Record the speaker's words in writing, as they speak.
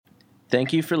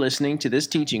Thank you for listening to this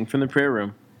teaching from the Prayer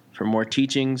Room. For more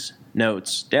teachings,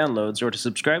 notes, downloads, or to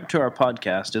subscribe to our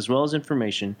podcast, as well as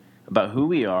information about who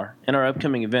we are and our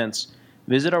upcoming events,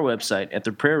 visit our website at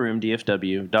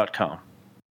theprayerroomdfw.com.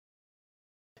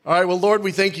 All right, well, Lord,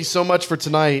 we thank you so much for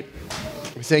tonight.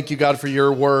 We thank you, God, for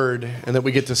your word and that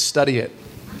we get to study it.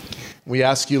 We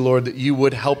ask you, Lord, that you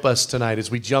would help us tonight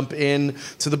as we jump in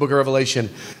to the book of Revelation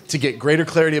to get greater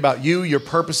clarity about you, your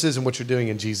purposes, and what you're doing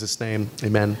in Jesus' name.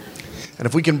 Amen. And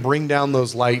if we can bring down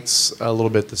those lights a little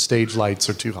bit, the stage lights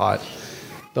are too hot.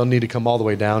 Don't need to come all the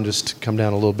way down, just come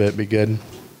down a little bit, be good.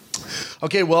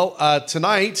 Okay, well,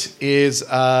 tonight is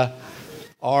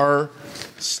our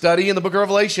study in the book of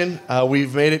Revelation.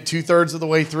 We've made it 2/3 of the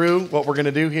way through what we're going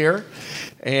to do here.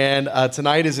 And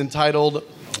tonight is entitled,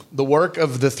 The Work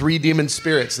of the Three Demon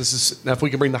Spirits. This is, now if we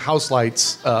can bring the house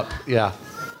lights up. Yeah,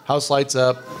 house lights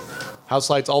up. House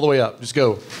lights all the way up. Just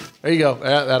go. There you go.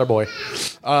 Attaboy.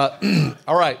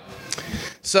 All right.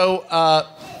 So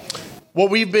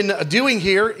what we've been doing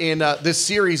here in this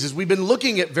series is we've been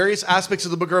looking at various aspects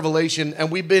of the book of Revelation, and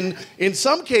we've been, in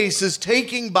some cases,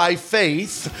 taking by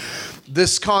faith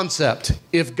this concept.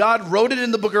 If God wrote it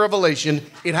in the book of Revelation,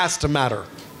 it has to matter.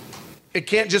 It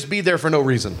can't just be there for no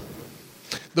reason.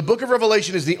 The book of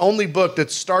Revelation is the only book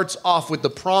that starts off with the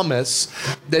promise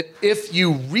that if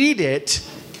you read it,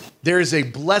 there is a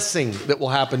blessing that will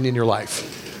happen in your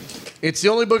life. It's the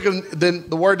only book of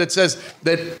the word that says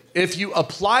that if you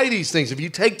apply these things, if you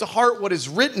take to heart what is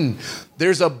written,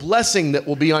 there's a blessing that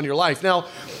will be on your life. Now,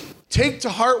 take to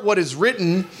heart what is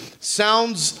written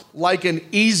sounds like an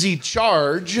easy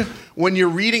charge when you're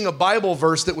reading a Bible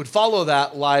verse that would follow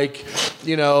that, like,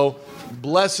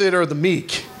 blessed are the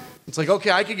meek. It's like,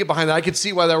 okay, I could get behind that. I could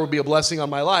see why that would be a blessing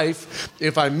on my life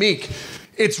if I'm meek.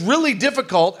 It's really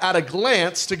difficult at a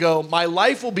glance to go, my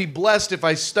life will be blessed if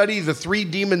I study the three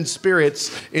demon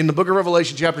spirits in the book of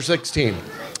Revelation chapter 16.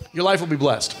 Your life will be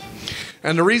blessed.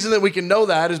 And the reason that we can know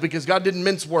that is because God didn't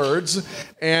mince words,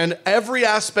 and every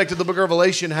aspect of the book of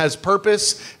Revelation has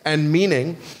purpose and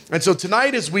meaning. And so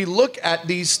tonight, as we look at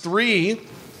these three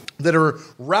that are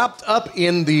wrapped up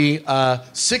in the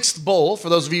sixth bowl, for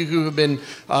those of you who have been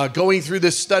going through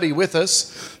this study with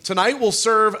us, tonight will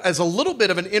serve as a little bit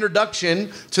of an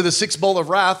introduction to the sixth bowl of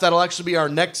wrath. That'll actually be our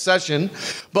next session.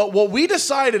 But what we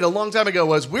decided a long time ago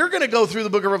was we're going to go through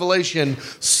the book of Revelation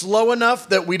slow enough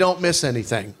that we don't miss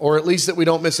anything, or at least that we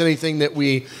don't miss anything that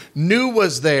we knew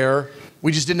was there.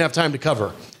 We just didn't have time to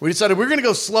cover. We decided we're going to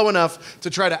go slow enough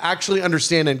to try to actually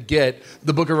understand and get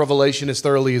the book of Revelation as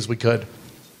thoroughly as we could.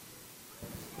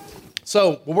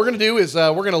 So what we're going to do is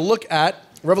we're going to look at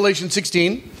Revelation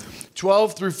 16,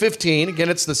 12 through 15. Again,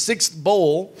 it's the sixth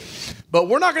bowl. But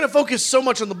we're not going to focus so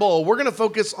much on the bowl. We're going to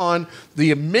focus on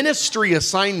the ministry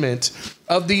assignment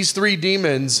of these three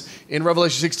demons in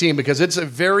Revelation 16 because it's a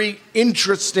very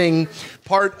interesting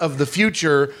part of the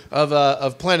future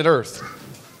of planet Earth.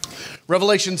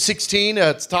 Revelation 16,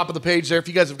 it's top of the page there. If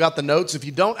you guys have got the notes. If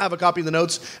you don't have a copy of the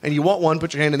notes and you want one,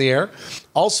 put your hand in the air.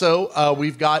 Also,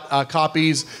 we've got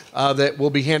copies that will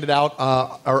be handed out,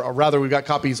 or rather, we've got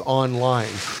copies online.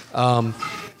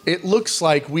 It looks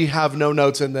like we have no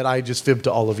notes and that I just fibbed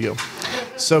to all of you.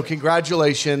 So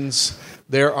congratulations,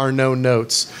 there are no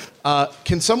notes.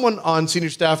 Can someone on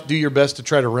senior staff do your best to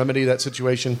try to remedy that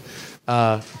situation?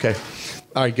 Okay.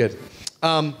 All right, good.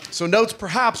 So notes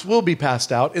perhaps will be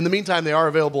passed out. In the meantime, they are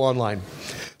available online.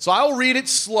 So I'll read it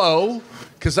slow,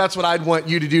 because that's what I'd want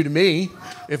you to do to me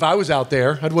if I was out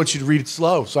there. I'd want you to read it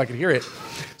slow so I could hear it.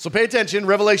 So pay attention.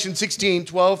 Revelation 16,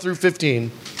 12 through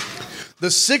 15.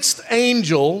 The sixth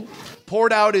angel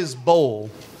poured out his bowl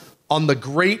on the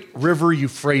great river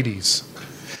Euphrates,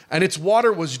 and its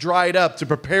water was dried up to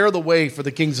prepare the way for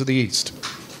the kings of the east.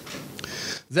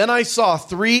 Then I saw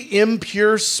three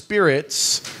impure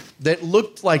spirits that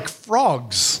looked like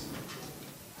frogs.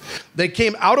 They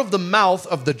came out of the mouth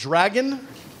of the dragon,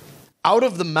 out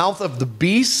of the mouth of the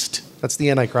beast, that's the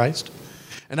Antichrist,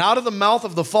 and out of the mouth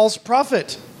of the false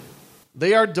prophet.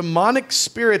 They are demonic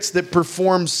spirits that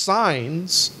perform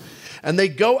signs, and they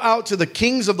go out to the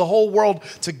kings of the whole world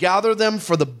to gather them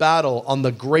for the battle on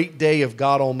the great day of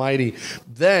God Almighty.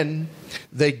 Then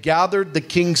they gathered the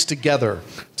kings together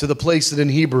to the place that in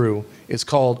Hebrew is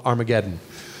called Armageddon.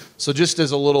 So just as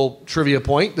a little trivia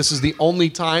point, this is the only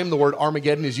time the word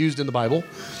Armageddon is used in the Bible.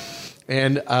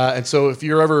 And so if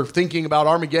you're ever thinking about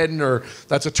Armageddon, or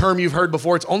that's a term you've heard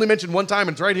before, it's only mentioned one time,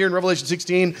 and it's right here in Revelation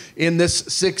 16 in this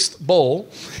sixth bowl.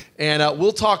 And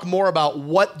we'll talk more about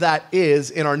what that is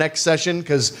in our next session,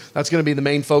 because that's going to be the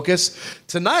main focus.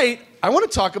 Tonight, I want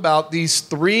to talk about these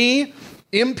three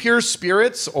impure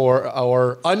spirits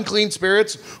or unclean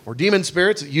spirits or demon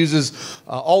spirits. It uses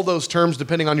all those terms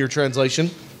depending on your translation.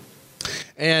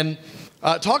 And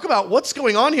talk about what's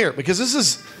going on here, because this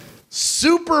is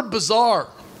super bizarre.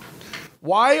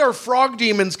 Why are frog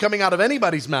demons coming out of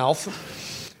anybody's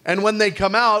mouth? And when they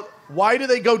come out, why do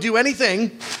they go do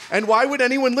anything? And why would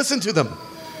anyone listen to them?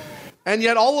 And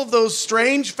yet all of those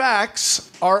strange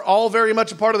facts are all very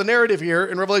much a part of the narrative here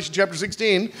in Revelation chapter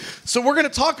 16. So we're going to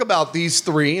talk about these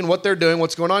three and what they're doing,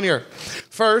 what's going on here.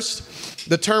 First,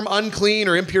 the term unclean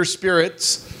or impure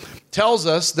spirits tells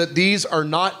us that these are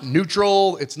not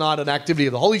neutral. It's not an activity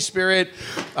of the Holy Spirit,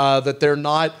 that they're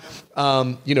not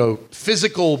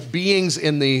physical beings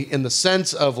in the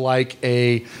sense of like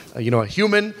a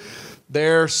human.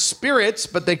 They're spirits,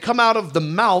 but they come out of the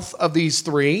mouth of these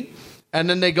three, and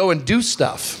then they go and do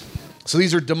stuff. So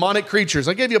these are demonic creatures.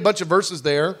 I gave you a bunch of verses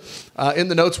there in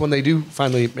the notes when they do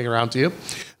finally make it around to you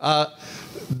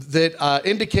that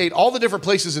indicate all the different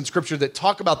places in Scripture that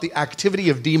talk about the activity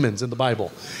of demons in the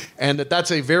Bible, and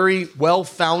that's a very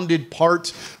well-founded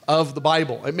part of the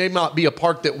Bible. It may not be a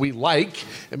part that we like,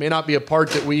 it may not be a part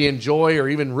that we enjoy or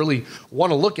even really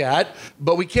want to look at,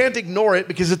 but we can't ignore it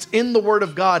because it's in the Word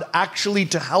of God actually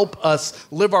to help us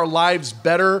live our lives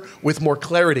better with more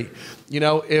clarity. You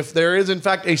know, if there is, in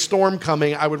fact, a storm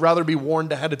coming, I would rather be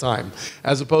warned ahead of time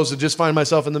as opposed to just find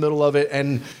myself in the middle of it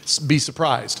and be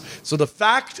surprised. So the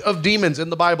fact of demons in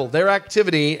the Bible, their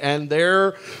activity and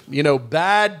their,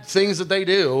 bad things that they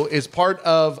do is part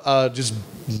of just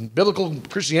biblical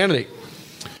Christianity.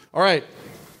 All right,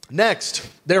 next,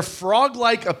 their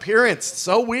frog-like appearance.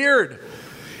 So weird.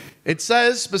 It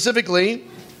says specifically,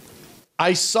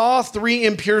 I saw three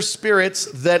impure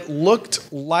spirits that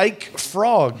looked like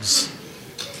frogs.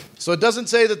 So it doesn't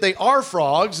say that they are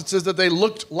frogs. It says that they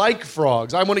looked like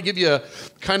frogs. I want to give you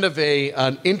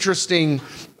an interesting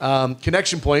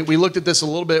connection point. We looked at this a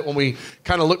little bit when we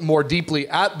kind of looked more deeply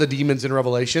at the demons in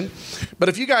Revelation. But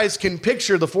if you guys can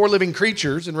picture the four living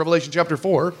creatures in Revelation chapter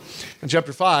 4 and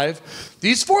chapter 5,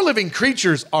 these four living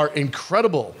creatures are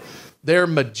incredible. They're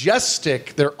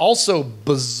majestic. They're also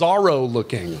bizarro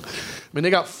looking. I mean, they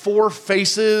got four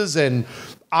faces and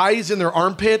eyes in their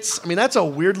armpits. I mean, that's a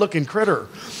weird looking critter.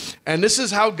 And this is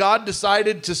how God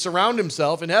decided to surround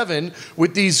himself in heaven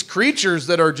with these creatures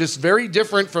that are just very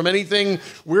different from anything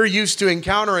we're used to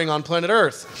encountering on planet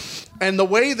Earth. And the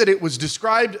way that it was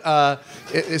described,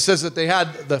 it says that they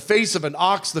had the face of an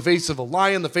ox, the face of a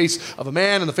lion, the face of a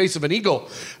man, and the face of an eagle.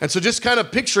 And so just kind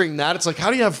of picturing that, it's like, how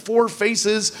do you have four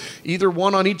faces, either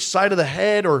one on each side of the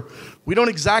head, or we don't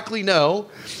exactly know.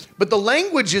 But the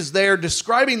language is there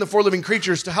describing the four living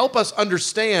creatures to help us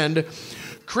understand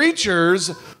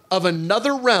creatures of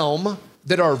another realm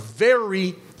that are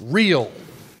very real.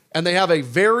 And they have a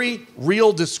very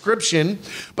real description,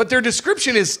 but their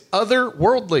description is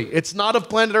otherworldly. It's not of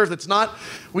planet Earth.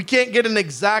 We can't get an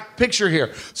exact picture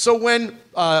here. So when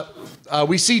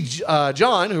we see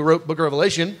John, who wrote Book of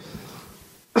Revelation,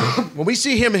 when we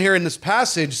see him here in this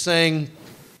passage saying,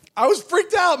 I was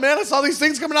freaked out, man. I saw these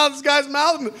things coming out of this guy's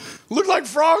mouth and it looked like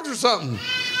frogs or something.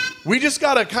 We just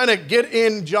got to kind of get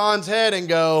in John's head and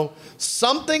go,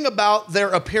 something about their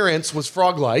appearance was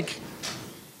frog-like,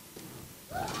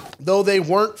 though they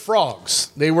weren't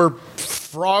frogs. They were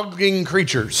frogging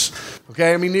creatures.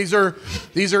 Okay, I mean, these are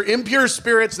impure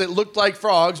spirits that looked like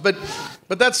frogs, but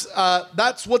that's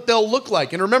what they'll look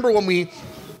like. And remember when we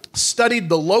studied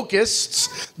the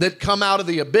locusts that come out of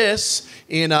the abyss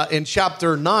in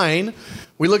chapter 9,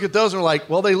 we look at those and we're like,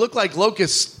 well, they look like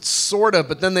locusts, sort of,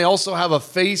 but then they also have a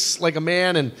face like a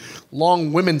man and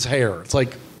long women's hair. It's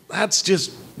like, that's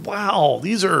just, wow,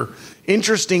 these are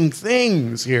interesting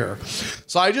things here.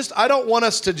 So I don't want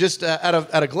us to just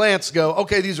at a glance go,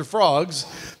 okay, these are frogs.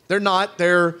 They're not.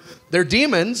 They're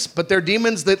demons, but they're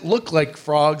demons that look like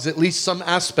frogs, at least some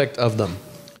aspect of them.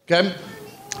 Okay?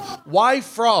 Why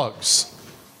frogs?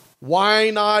 Why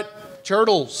not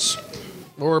turtles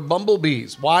or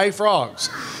bumblebees? Why frogs?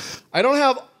 I don't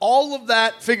have all of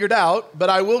that figured out, but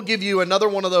I will give you another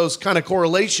one of those kind of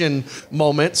correlation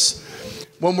moments.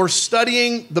 When we're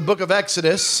studying the book of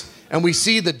Exodus and we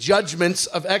see the judgments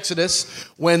of Exodus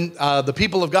when the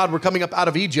people of God were coming up out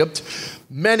of Egypt,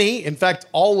 many, in fact,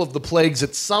 all of the plagues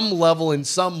at some level, in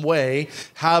some way,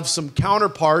 have some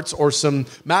counterparts or some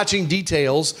matching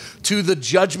details to the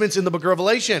judgments in the book of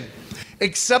Revelation,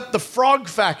 except the frog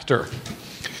factor.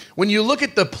 When you look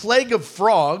at the plague of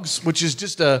frogs, which is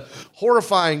just a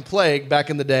horrifying plague back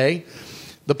in the day,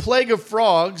 the plague of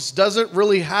frogs doesn't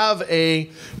really have a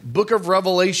book of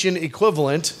Revelation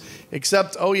equivalent,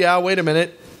 except, oh yeah, wait a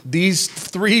minute, these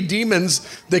three demons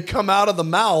that come out of the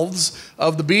mouths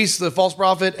of the beast, the false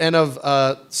prophet, and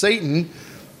of Satan,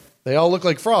 they all look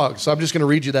like frogs. So I'm just going to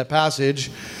read you that passage.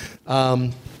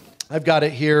 I've got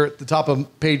it here at the top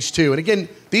of page 2. And again,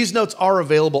 these notes are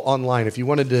available online. If you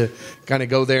wanted to kind of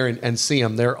go there and see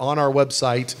them, they're on our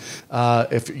website.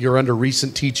 If you're under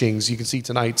recent teachings, you can see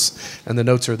tonight's, and the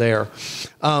notes are there.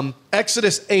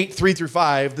 Exodus 8, 3 through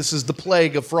 5, this is the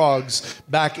plague of frogs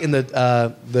back in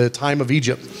the time of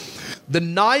Egypt. The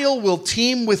Nile will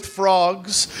teem with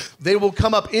frogs. They will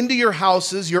come up into your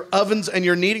houses, your ovens, and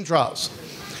your kneading troughs.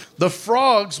 The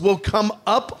frogs will come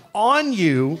up on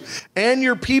you and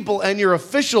your people and your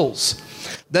officials.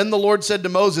 Then the Lord said to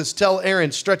Moses, tell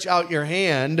Aaron, stretch out your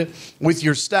hand with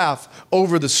your staff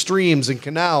over the streams and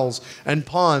canals and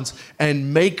ponds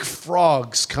and make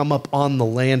frogs come up on the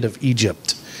land of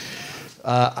Egypt.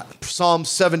 Psalm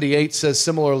 78 says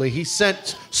similarly, he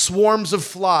sent swarms of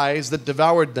flies that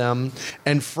devoured them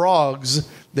and frogs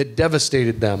that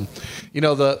devastated them. You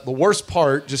know, the worst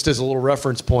part, just as a little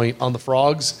reference point on the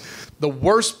frogs, the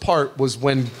worst part was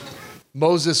when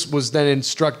Moses was then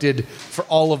instructed for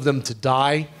all of them to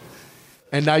die.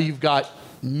 And now you've got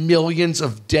millions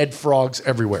of dead frogs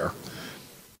everywhere.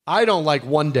 I don't like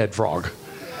one dead frog.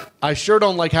 I sure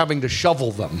don't like having to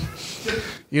shovel them.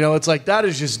 You know, it's like, that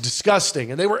is just disgusting.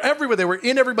 And they were everywhere. They were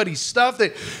in everybody's stuff.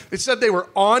 They said they were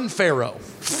on Pharaoh.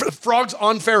 Frogs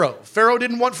on Pharaoh. Pharaoh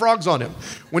didn't want frogs on him.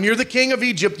 When you're the king of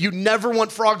Egypt, you never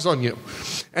want frogs on you.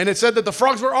 And it said that the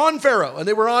frogs were on Pharaoh, and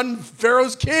they were on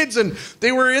Pharaoh's kids, and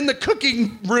they were in the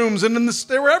cooking rooms, and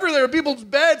they were everywhere. They were people's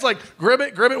beds, like,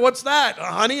 Gribbet, what's that?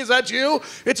 Honey, is that you?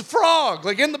 It's a frog,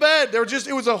 like in the bed.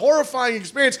 It was a horrifying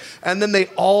experience. And then they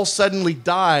all suddenly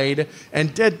died,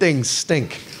 and dead things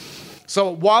stink. So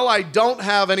while I don't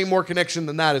have any more connection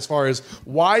than that as far as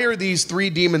why are these three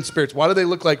demon spirits, why do they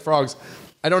look like frogs?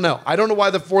 I don't know. I don't know why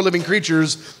the four living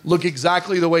creatures look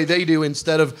exactly the way they do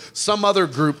instead of some other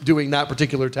group doing that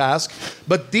particular task.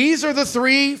 But these are the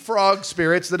three frog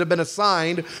spirits that have been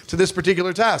assigned to this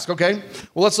particular task, okay?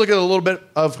 Well, let's look at a little bit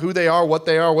of who they are, what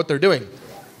they're doing.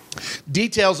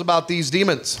 Details about these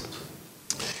demons.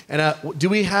 And do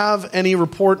we have any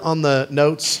report on the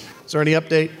notes? Is there any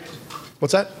update?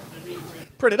 What's that?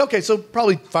 Printed. Okay, so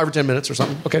probably 5 or 10 minutes or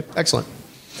something. Okay, excellent.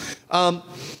 All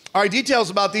right, details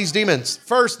about these demons.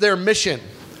 First, their mission.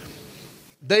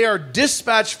 They are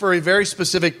dispatched for a very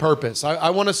specific purpose. I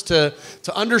want us to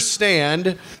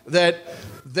understand that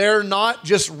they're not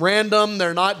just random.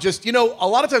 They're not just, a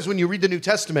lot of times when you read the New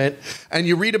Testament and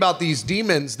you read about these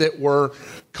demons that were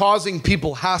causing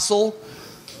people hassle,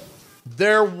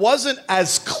 there wasn't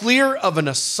as clear of an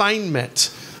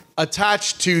assignment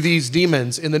attached to these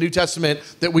demons in the New Testament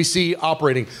that we see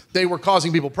operating. They were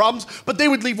causing people problems, but they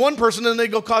would leave one person and they'd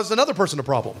go cause another person a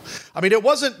problem. I mean,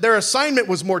 their assignment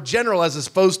was more general as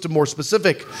opposed to more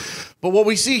specific. But what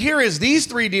we see here is these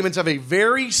three demons have a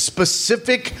very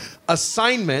specific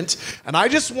assignment, and I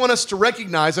just want us to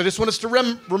recognize,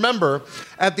 remember,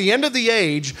 at the end of the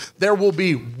age, there will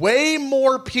be way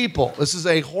more people. This is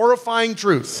a horrifying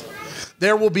truth.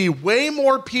 There will be way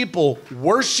more people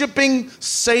worshiping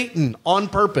Satan on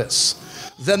purpose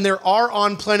than there are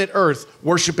on planet Earth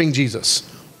worshiping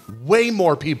Jesus. Way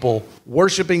more people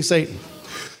worshiping Satan.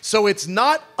 So it's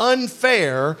not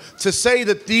unfair to say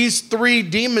that these three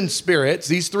demon spirits,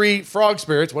 these three frog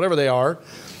spirits, whatever they are,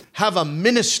 have a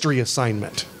ministry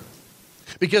assignment.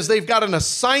 Because they've got an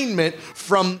assignment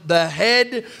from the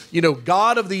head,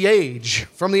 God of the age,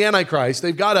 from the Antichrist.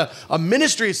 They've got a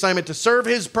ministry assignment to serve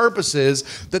his purposes,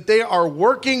 that they are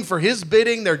working for his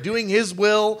bidding. They're doing his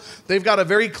will. They've got a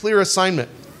very clear assignment.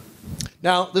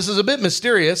 Now, this is a bit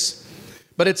mysterious,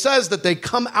 but it says that they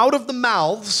come out of the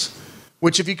mouths,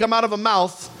 which if you come out of a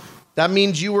mouth, that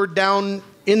means you were down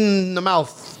in the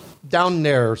mouth, down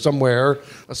there somewhere,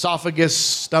 esophagus,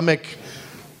 stomach,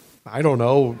 I don't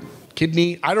know,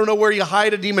 kidney. I don't know where you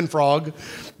hide a demon frog,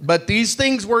 but these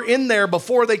things were in there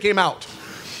before they came out.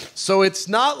 So it's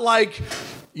not like,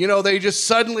 they just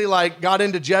suddenly got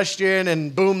indigestion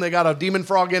and boom, they got a demon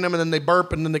frog in them and then they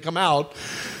burp and then they come out.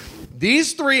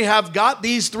 These three have got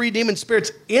these three demon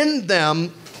spirits in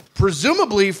them,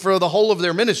 presumably for the whole of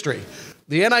their ministry.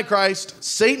 The Antichrist,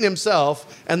 Satan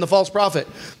himself, and the false prophet.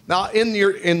 Now, in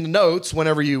the notes,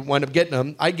 whenever you wind up getting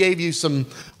them, I gave you some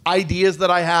ideas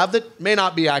that I have that may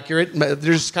not be accurate. They're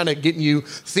just kind of getting you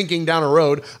thinking down a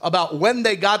road about when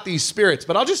they got these spirits.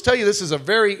 But I'll just tell you, this is a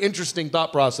very interesting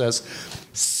thought process.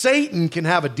 Satan can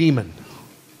have a demon.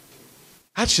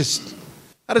 That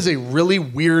is a really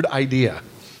weird idea.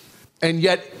 And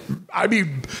yet,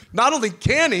 not only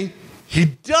can he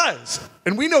does.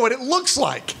 And we know what it looks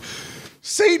like.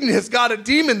 Satan has got a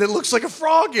demon that looks like a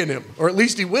frog in him, or at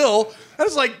least he will. That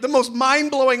is like the most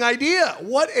mind-blowing idea.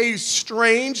 What a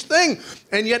strange thing.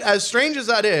 And yet, as strange as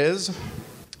that is,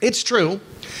 it's true.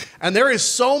 And there is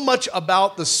so much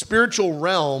about the spiritual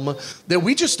realm that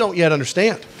we just don't yet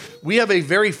understand. We have a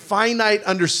very finite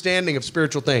understanding of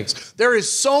spiritual things. There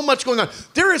is so much going on.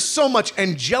 There is so much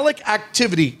angelic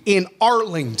activity in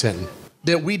Arlington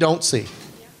that we don't see.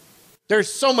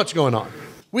 There's so much going on.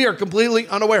 We are completely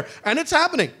unaware. And it's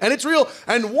happening. And it's real.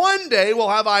 And one day we'll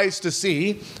have eyes to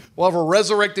see. We'll have a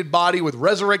resurrected body with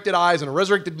resurrected eyes and a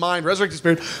resurrected mind, resurrected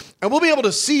spirit. And we'll be able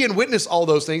to see and witness all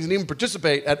those things and even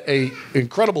participate at an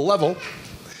incredible level.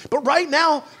 But right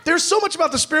now, there's so much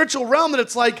about the spiritual realm that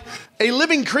it's like a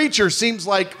living creature seems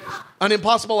like an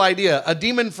impossible idea. A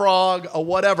demon frog, a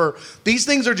whatever. These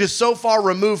things are just so far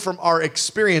removed from our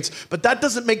experience, but that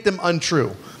doesn't make them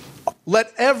untrue.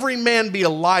 Let every man be a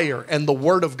liar and the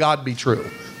word of God be true.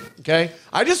 Okay?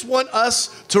 I just want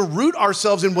us to root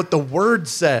ourselves in what the word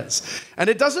says. And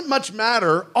it doesn't much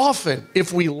matter often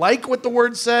if we like what the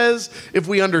word says, if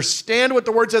we understand what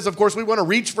the word says. Of course, we want to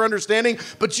reach for understanding,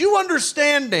 but you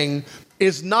understanding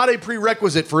is not a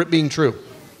prerequisite for it being true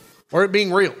or it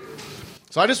being real.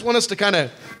 So I just want us to kind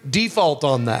of default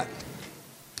on that.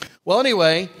 Well,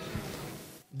 anyway,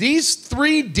 these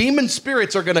three demon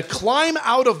spirits are going to climb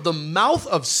out of the mouth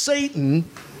of Satan,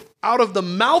 out of the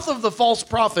mouth of the false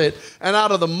prophet, and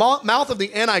out of the mouth of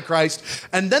the Antichrist.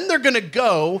 And then they're going to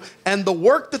go, and the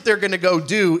work that they're going to go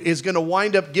do is going to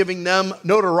wind up giving them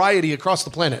notoriety across the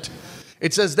planet.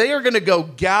 It says they are going to go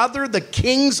gather the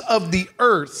kings of the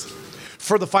earth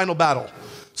for the final battle.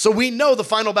 So we know the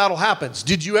final battle happens.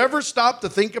 Did you ever stop to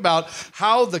think about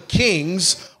how the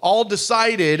kings all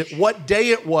decided what day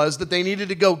it was that they needed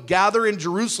to go gather in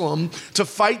Jerusalem to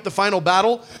fight the final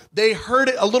battle? They heard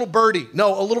it, a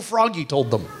little froggy told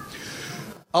them.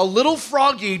 A little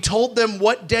froggy told them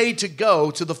what day to go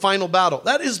to the final battle.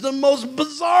 That is the most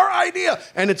bizarre idea,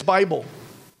 and it's Bible.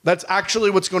 That's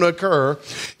actually what's going to occur.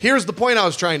 Here's the point I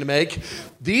was trying to make.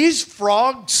 These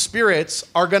frog spirits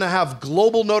are going to have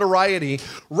global notoriety.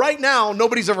 Right now,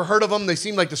 nobody's ever heard of them. They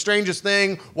seem like the strangest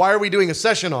thing. Why are we doing a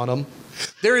session on them?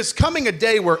 There is coming a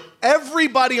day where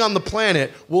everybody on the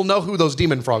planet will know who those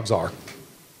demon frogs are.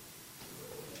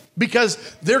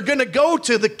 Because they're going to go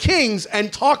to the kings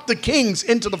and talk the kings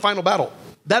into the final battle.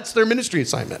 That's their ministry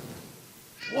assignment.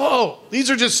 Whoa,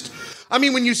 these are just...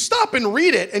 when you stop and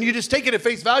read it and you just take it at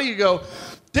face value, you go,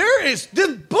 this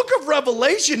book of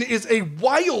Revelation is a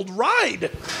wild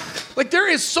ride. Like there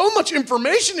is so much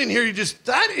information in here.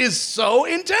 That is so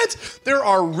intense. There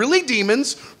are really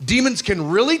demons. Demons can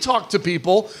really talk to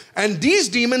people. And these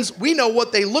demons, we know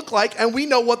what they look like and we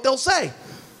know what they'll say.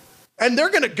 And they're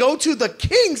going to go to the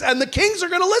kings and the kings are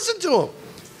going to listen to them.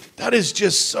 That is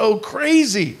just so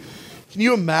crazy. Can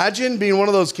you imagine being one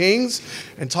of those kings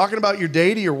and talking about your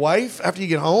day to your wife after you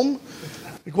get home?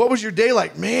 Like, what was your day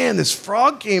like? Man, this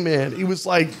frog came in. He was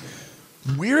like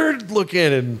weird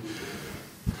looking and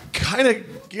kind of,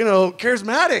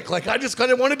 charismatic. Like I just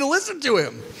kind of wanted to listen to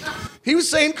him. He was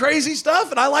saying crazy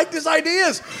stuff and I liked his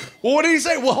ideas. Well, what did he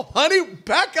say? Well, honey,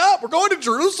 back up. We're going to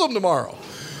Jerusalem tomorrow.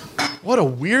 What a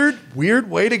weird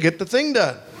way to get the thing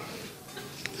done.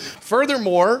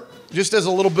 Furthermore, just as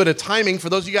a little bit of timing, for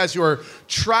those of you guys who are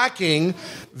tracking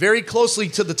very closely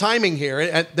to the timing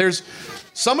here, there's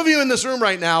some of you in this room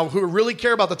right now who really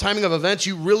care about the timing of events.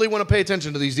 You really want to pay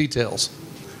attention to these details.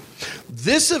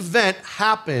 This event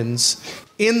happens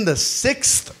in the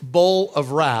 6th bowl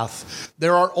of wrath.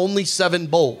 There are only 7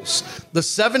 bowls. The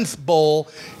 7th bowl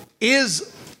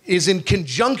is in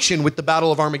conjunction with the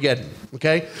Battle of Armageddon.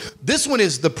 Okay, this one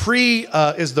is the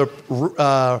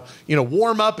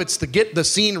warm up. It's to get the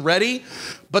scene ready,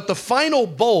 but the final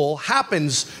bowl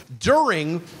happens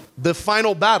during the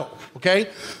final battle. Okay,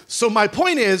 so my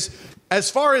point is,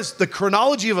 as far as the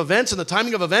chronology of events and the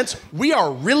timing of events, we are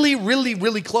really, really,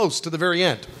 really close to the very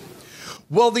end.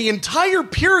 Well, the entire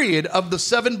period of the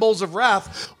 7 bowls of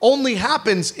wrath only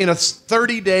happens in a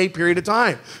 30-day period of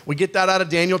time. We get that out of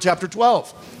Daniel chapter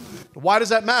 12. Why does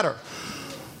that matter?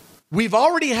 We've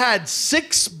already had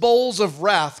 6 bowls of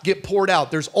wrath get poured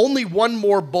out. There's only one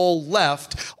more bowl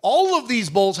left. All of these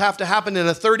bowls have to happen in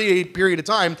a 30-day period of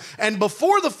time. And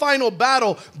before the final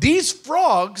battle, these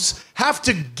frogs have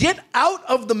to get out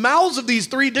of the mouths of these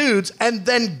 3 dudes and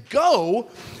then go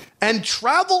and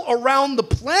travel around the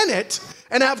planet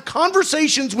and have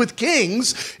conversations with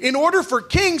kings in order for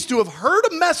kings to have heard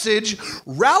a message,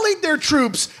 rallied their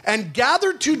troops, and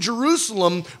gathered to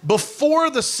Jerusalem before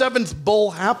the 7th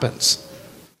bowl happens.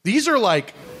 These are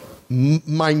like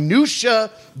minutia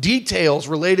details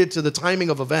related to the timing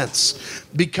of events,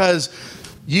 because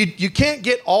You can't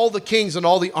get all the kings and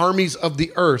all the armies of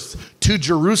the earth to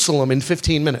Jerusalem in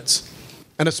 15 minutes.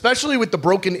 And especially with the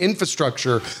broken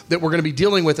infrastructure that we're going to be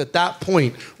dealing with at that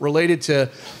point related to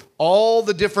all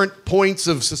the different points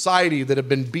of society that have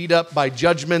been beat up by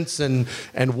judgments and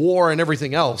war and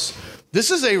everything else. This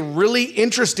is a really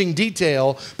interesting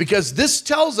detail because this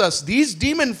tells us these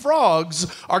demon frogs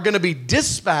are going to be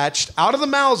dispatched out of the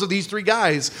mouths of these three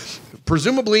guys,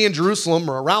 presumably in Jerusalem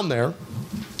or around there.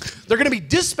 They're going to be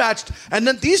dispatched, and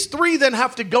then these three then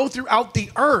have to go throughout the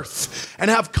earth and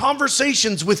have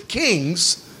conversations with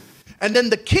kings. And then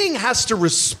the king has to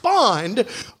respond,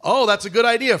 oh, that's a good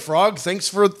idea, frog. Thanks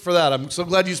for that. I'm so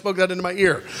glad you spoke that into my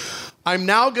ear. I'm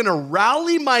now going to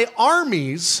rally my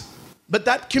armies, but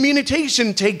that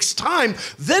communication takes time.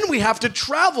 Then we have to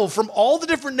travel from all the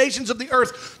different nations of the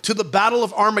earth to the Battle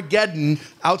of Armageddon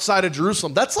outside of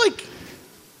Jerusalem. That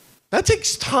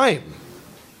takes time.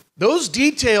 Those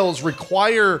details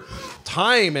require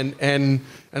time and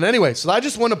anyway, so I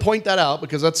just want to point that out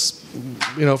because that's,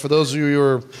 for those of you who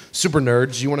are super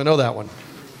nerds, you want to know that one.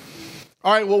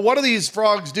 All right, well, what do these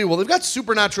frogs do? Well, they've got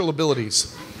supernatural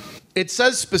abilities. It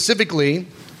says specifically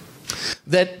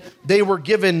that they were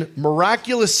given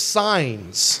miraculous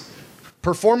signs,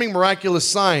 performing miraculous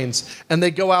signs, and they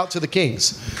go out to the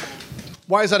kings.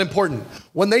 Why is that important?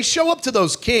 When they show up to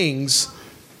those kings,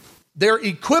 they're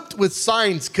equipped with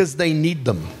signs because they need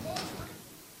them.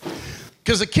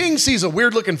 Because the king sees a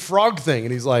weird-looking frog thing,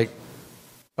 and he's like,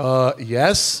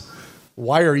 yes?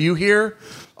 Why are you here?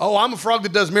 Oh, I'm a frog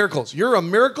that does miracles. You're a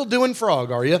miracle-doing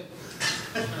frog, are you?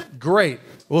 Great.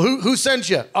 Well, who sent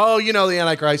you? Oh, the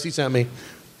Antichrist. He sent me.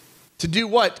 To do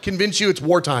what? Convince you it's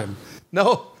wartime.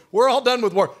 No, we're all done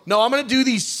with war. No, I'm going to do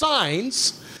these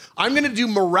signs. I'm going to do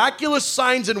miraculous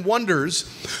signs and wonders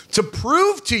to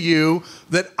prove to you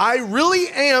that I really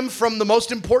am from the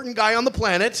most important guy on the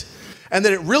planet and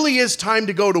that it really is time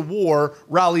to go to war,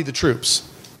 rally the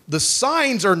troops. The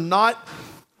signs are not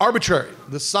arbitrary.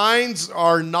 The signs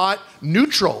are not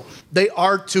neutral. They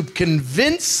are to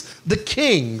convince the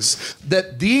kings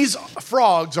that these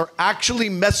frogs are actually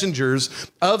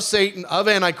messengers of Satan, of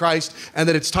Antichrist, and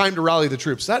that it's time to rally the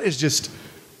troops. That is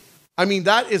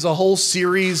that is a whole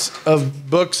series of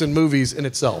books and movies in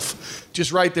itself.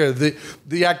 Just right there.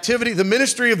 The activity, the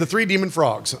ministry of the three demon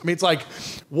frogs. It's like,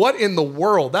 what in the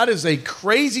world? That is a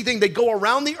crazy thing. They go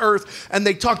around the earth and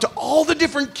they talk to all the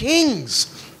different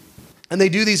kings. And they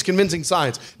do these convincing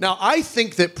signs. Now, I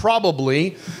think that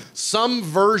probably some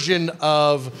version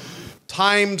of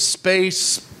time,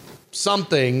 space,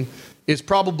 something is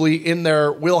probably in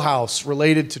their wheelhouse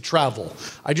related to travel.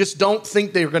 I just don't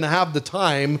think they're going to have the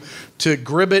time to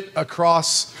grib it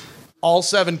across all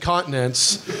 7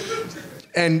 continents.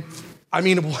 And,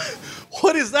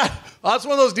 what is that? Oh, that's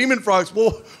one of those demon frogs.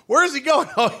 Well, where is he going?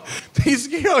 Oh, he's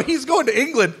going to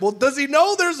England. Well, does he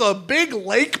know there's a big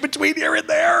lake between here and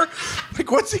there?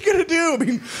 What's he going to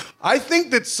do? I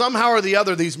think that somehow or the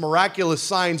other, these miraculous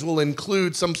signs will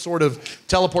include some sort of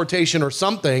teleportation or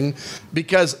something,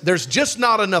 because there's just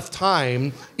not enough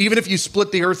time, even if you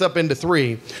split the earth up into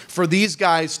 3, for these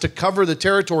guys to cover the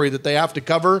territory that they have to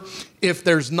cover if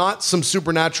there's not some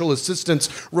supernatural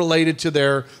assistance related to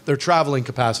their traveling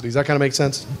capacities. That kind of makes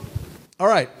sense? All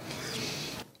right.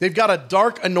 They've got a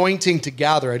dark anointing to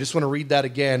gather. I just want to read that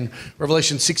again.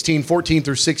 Revelation 16, 14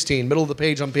 through 16, middle of the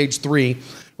page on page 3,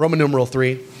 Roman numeral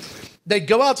 3. They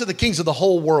go out to the kings of the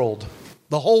whole world.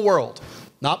 The whole world.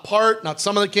 Not part, not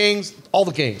some of the kings, all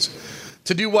the kings.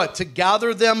 To do what? To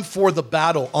gather them for the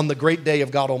battle on the great day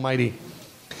of God Almighty.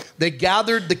 They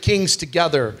gathered the kings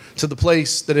together to the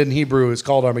place that in Hebrew is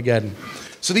called Armageddon.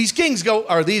 So these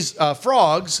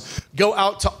frogs go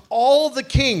out to all the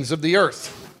kings of the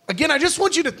earth. Again, I just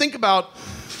want you to think about,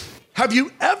 have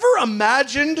you ever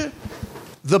imagined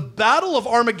the Battle of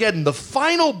Armageddon, the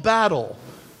final battle,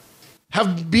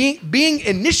 being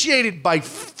initiated by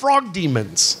frog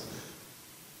demons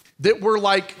that were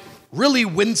like really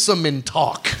winsome in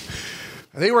talk?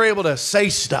 They were able to say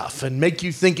stuff and make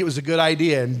you think it was a good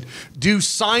idea and do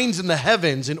signs in the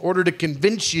heavens in order to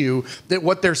convince you that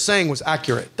what they're saying was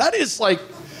accurate. That is like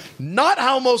not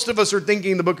how most of us are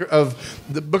thinking the book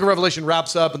of Revelation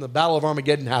wraps up and the Battle of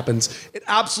Armageddon happens. It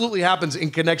absolutely happens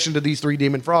in connection to these 3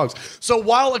 demon frogs. So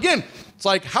while, again, it's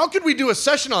like, how could we do a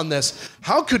session on this?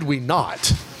 How could we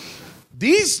not?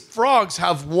 These frogs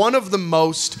have one of the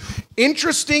most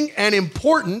interesting and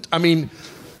important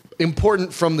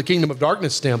from the Kingdom of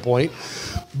Darkness standpoint,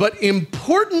 but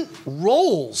important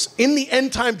roles in the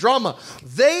end time drama.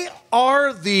 They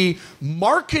are the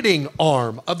marketing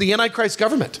arm of the Antichrist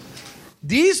government.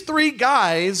 These 3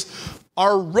 guys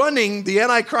are running the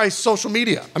Antichrist social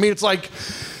media. It's like,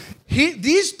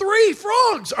 These three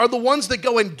frogs are the ones that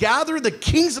go and gather the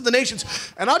kings of the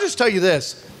nations. And I'll just tell you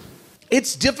this.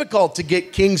 It's difficult to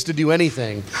get kings to do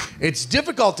anything. It's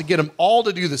difficult to get them all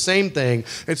to do the same thing.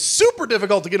 It's super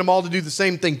difficult to get them all to do the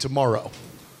same thing tomorrow.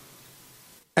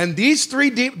 And these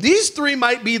three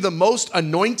might be the most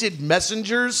anointed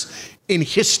messengers in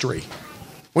history.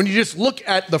 When you just look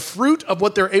at the fruit of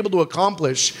what they're able to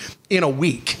accomplish in a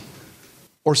week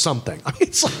or something. I mean,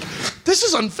 it's like, this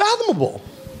is unfathomable.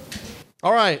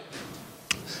 All right.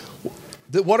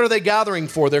 What are they gathering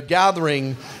for? They're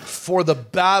gathering for the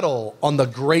battle on the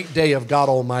great day of God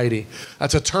Almighty.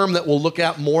 That's a term that we'll look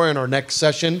at more in our next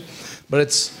session, but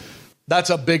that's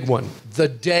a big one. The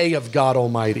day of God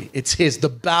Almighty. It's the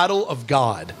battle of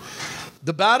God.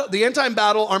 The end time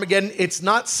battle, Armageddon, it's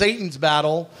not Satan's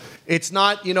battle. It's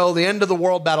not, the end of the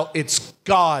world battle. It's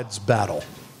God's battle.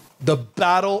 The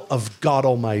battle of God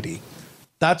Almighty.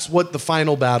 That's what the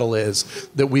final battle is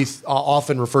that we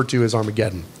often refer to as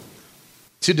Armageddon.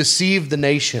 To deceive the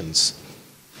nations.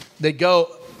 They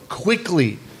go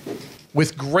quickly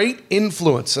with great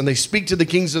influence and they speak to the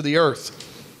kings of the earth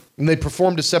and they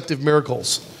perform deceptive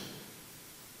miracles.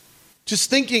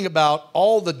 Just thinking about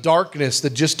all the darkness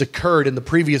that just occurred in the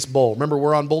previous bowl. Remember,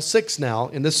 we're on bowl 6 now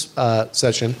in this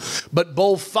session, but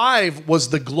bowl 5 was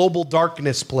the global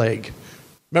darkness plague.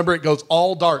 Remember, it goes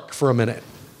all dark for a minute.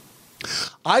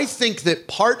 I think that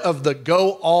part of the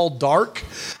go all dark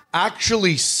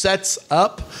actually sets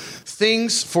up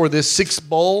things for this 6th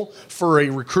bowl for a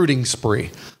recruiting spree.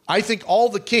 I think all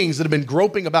the kings that have been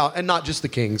groping about, and not just the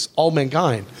kings, all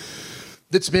mankind,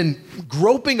 that's been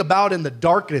groping about in the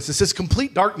darkness. It's this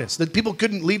complete darkness that people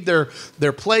couldn't leave their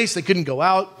place. They couldn't go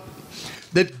out.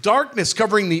 That darkness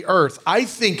covering the earth, I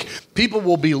think people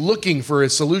will be looking for a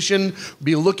solution,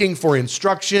 be looking for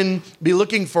instruction, be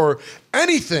looking for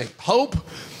anything, hope.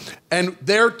 And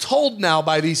they're told now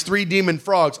by these 3 demon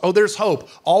frogs, oh, there's hope.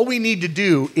 All we need to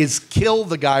do is kill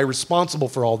the guy responsible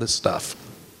for all this stuff.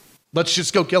 Let's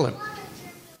just go kill him.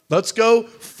 Let's go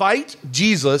fight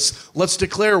Jesus. Let's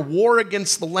declare war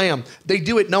against the Lamb. They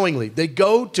do it knowingly. They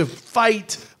go to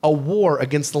fight a war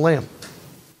against the Lamb.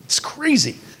 It's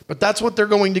crazy, but that's what they're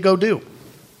going to go do.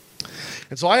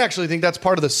 And so I actually think that's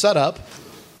part of the setup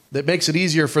that makes it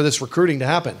easier for this recruiting to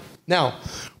happen. Now,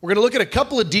 we're going to look at a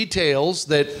couple of details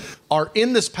that are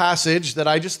in this passage that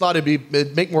I just thought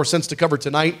it'd make more sense to cover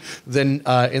tonight than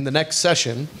in the next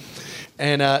session.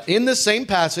 And in this same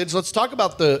passage, let's talk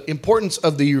about the importance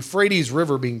of the Euphrates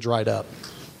River being dried up.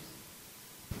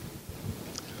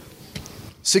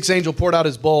 6th angel poured out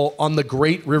his bowl on the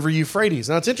great river Euphrates.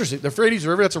 Now, it's interesting. The Euphrates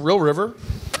River, that's a real river.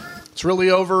 It's really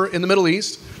over in the Middle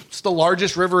East. It's the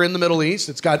largest river in the Middle East.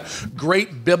 It's got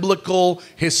great biblical,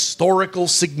 historical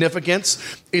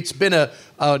significance. It's been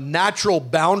a natural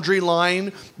boundary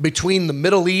line between the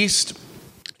Middle East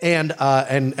and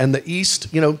the east,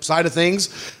 side of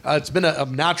things. It's been a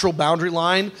natural boundary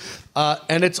line,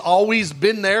 and it's always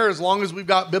been there as long as we've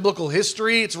got biblical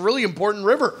history. It's a really important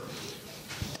river.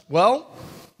 Well,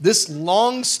 this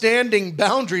long-standing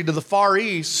boundary to the far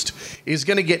east is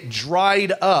going to get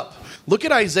dried up. Look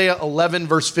at Isaiah 11,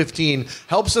 verse 15.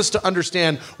 Helps us to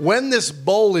understand when this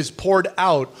bowl is poured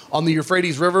out on the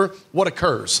Euphrates River, what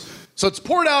occurs. So it's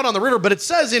poured out on the river, but it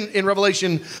says in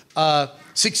Revelation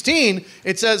 16,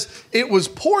 it says, it was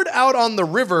poured out on the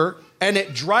river and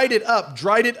it dried it up.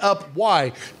 Dried it up,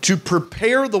 why? To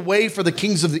prepare the way for the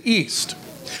kings of the east.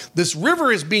 This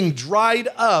river is being dried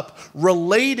up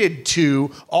related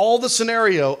to all the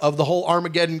scenario of the whole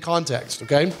Armageddon context,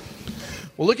 okay?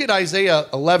 Well, look at Isaiah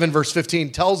 11, verse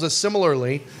 15. Tells us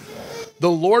similarly,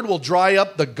 the Lord will dry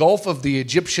up the gulf of the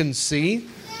Egyptian sea.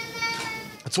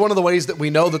 It's one of the ways that we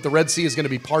know that the Red Sea is going to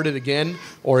be parted again,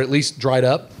 or at least dried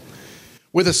up.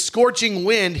 With a scorching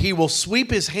wind, he will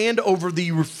sweep his hand over the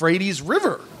Euphrates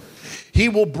River. He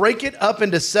will break it up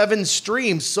into 7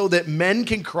 streams so that men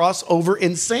can cross over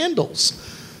in sandals.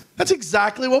 That's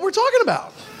exactly what we're talking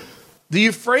about. The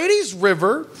Euphrates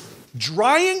River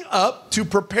drying up to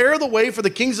prepare the way for the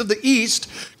kings of the east,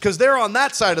 because they're on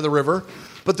that side of the river,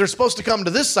 but they're supposed to come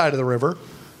to this side of the river.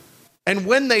 And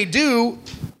when they do,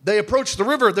 they approach the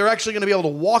river, they're actually going to be able to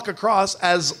walk across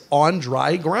as on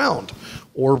dry ground,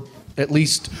 or at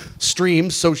least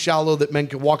streams so shallow that men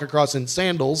can walk across in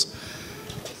sandals.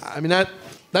 I mean,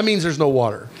 that means there's no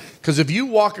water. Because if you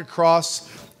walk across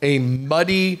a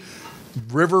muddy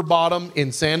river bottom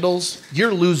in sandals,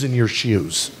 you're losing your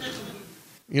shoes.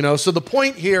 So the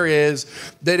point here is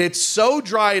that it's so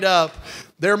dried up,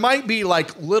 there might be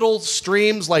like little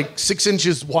streams like 6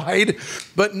 inches wide,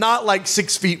 but not like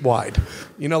 6 feet wide.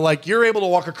 Like you're able to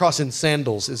walk across in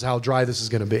sandals is how dry this is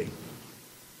going to be.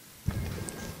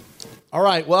 All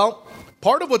right, well,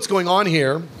 part of what's going on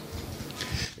here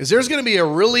is there's going to be a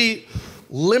really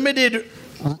limited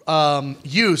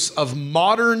use of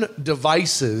modern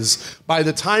devices by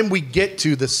the time we get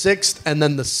to the 6th and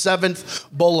then the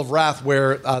 7th Bowl of Wrath,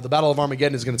 where the Battle of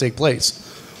Armageddon is going to take place.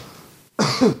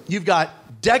 You've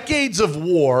got decades of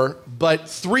war, but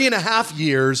 3.5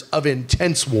 years of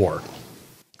intense war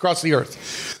across the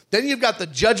earth. Then you've got the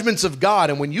judgments of God,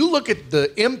 and when you look at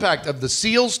the impact of the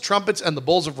seals, trumpets, and the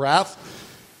bowls of wrath,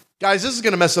 guys, this is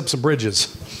going to mess up some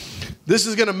bridges. This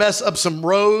is going to mess up some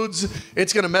roads.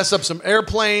 It's going to mess up some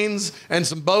airplanes and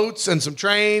some boats and some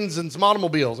trains and some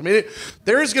automobiles. I mean,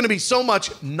 there is going to be so much,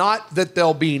 not that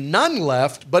there'll be none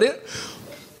left, but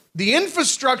the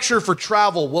infrastructure for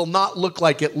travel will not look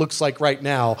like it looks like right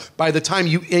now by the time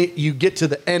you get to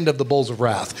the end of the bowls of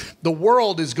wrath. The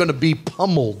world is going to be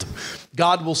pummeled.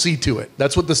 God will see to it.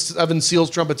 That's what the 7 seals,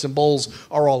 trumpets, and bowls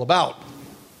are all about.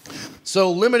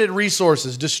 So limited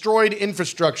resources, destroyed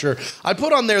infrastructure. I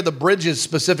put on there the bridges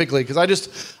specifically because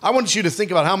I want you to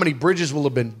think about how many bridges will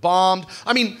have been bombed.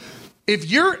 I mean,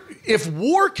 if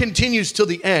war continues till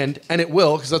the end, and it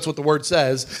will, because that's what the word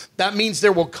says, that means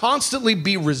there will constantly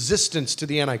be resistance to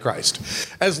the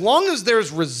Antichrist. As long as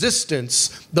there's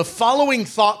resistance, the following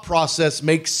thought process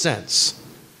makes sense.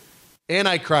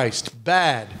 Antichrist,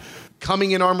 bad,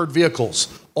 coming in armored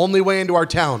vehicles, only way into our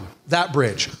town, that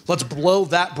bridge. Let's blow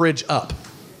that bridge up.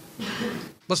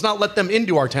 Let's not let them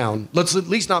into our town. Let's at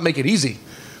least not make it easy.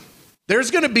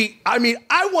 There's going to be,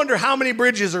 I wonder how many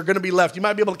bridges are going to be left. You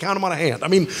might be able to count them on a hand.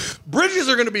 Bridges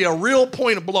are going to be a real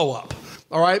point of blow up,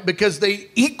 all right, because they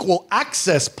equal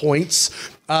access points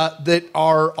that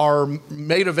are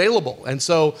made available. And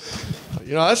so,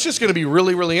 that's just going to be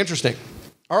really, really interesting.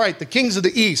 All right, the kings of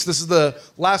the east. This is the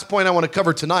last point I want to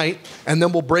cover tonight, and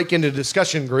then we'll break into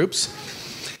discussion groups.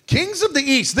 Kings of the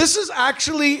east. This is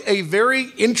actually a very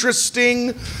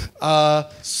interesting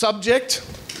subject.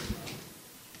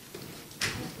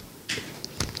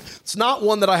 It's not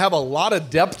one that I have a lot of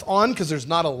depth on because there's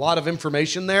not a lot of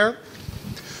information there.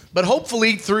 But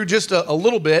hopefully through just a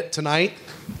little bit tonight,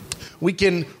 we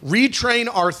can retrain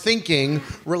our thinking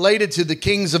related to the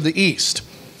kings of the east.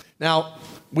 Now,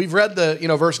 we've read the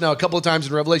verse now a couple of times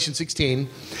in Revelation 16.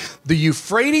 The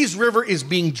Euphrates River is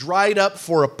being dried up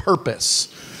for a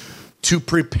purpose, to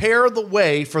prepare the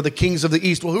way for the kings of the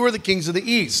east. Well, who are the kings of the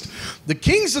east? The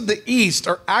kings of the east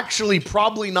are actually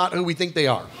probably not who we think they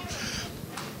are.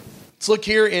 Let's look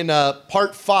here in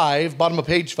part 5, bottom of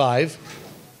page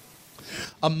 5.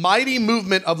 A mighty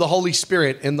movement of the Holy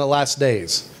Spirit in the last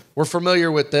days. We're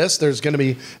familiar with this. There's going to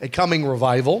be a coming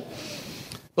revival.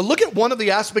 But look at one of the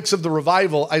aspects of the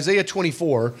revival, Isaiah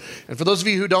 24. And for those of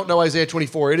you who don't know Isaiah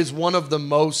 24, it is one of the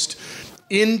most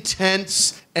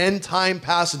intense end time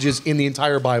passages in the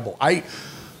entire Bible.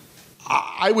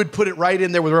 I would put it right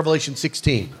in there with Revelation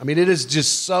 16. It is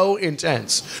just so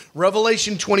intense.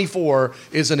 Revelation 24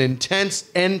 is an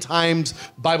intense end times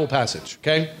Bible passage,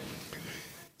 okay? It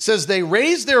says, they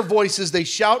raise their voices, they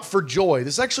shout for joy.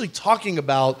 This is actually talking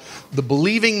about the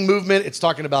believing movement. It's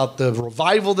talking about the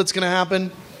revival that's going to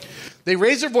happen. They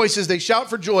raise their voices, they shout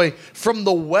for joy. From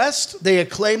the west, they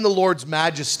acclaim the Lord's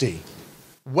majesty.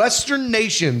 Western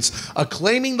nations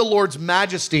acclaiming the Lord's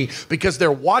majesty because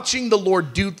they're watching the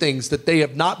Lord do things that they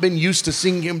have not been used to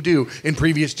seeing him do in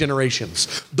previous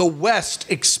generations. The West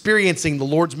experiencing the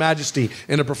Lord's majesty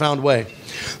in a profound way.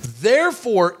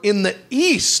 Therefore, in the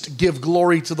East, give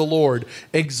glory to the Lord.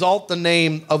 Exalt the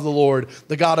name of the Lord,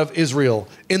 the God of Israel,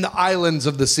 in the islands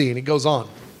of the sea. And it goes on.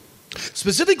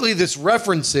 Specifically, this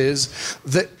references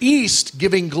the East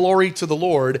giving glory to the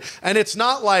Lord. And it's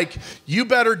not like, you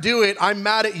better do it. I'm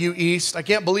mad at you, East. I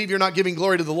can't believe you're not giving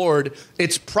glory to the Lord.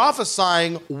 It's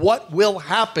prophesying what will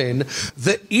happen.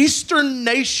 The Eastern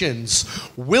nations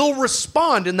will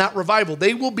respond in that revival.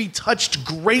 They will be touched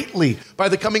greatly by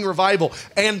the coming revival.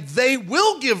 And they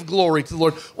will give glory to the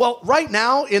Lord. Well, right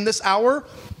now, in this hour,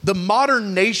 the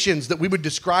modern nations that we would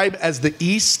describe as the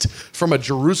East from a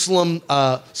Jerusalem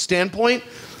standpoint,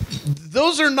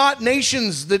 those are not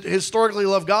nations that historically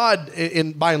love God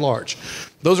by and large.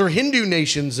 Those are Hindu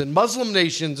nations and Muslim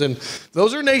nations, and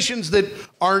those are nations that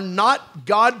are not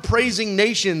God-praising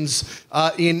nations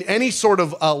in any sort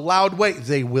of loud way.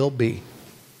 They will be.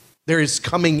 There is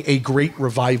coming a great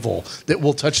revival that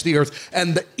will touch the earth,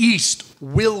 and the East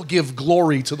will give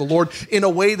glory to the Lord in a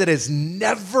way that has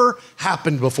never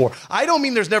happened before. I don't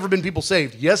mean there's never been people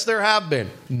saved. Yes, there have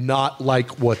been. Not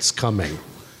like what's coming.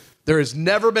 There has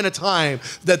never been a time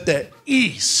that the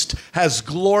East has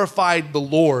glorified the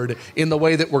Lord in the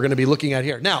way that we're going to be looking at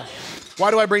here. Now,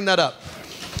 why do I bring that up?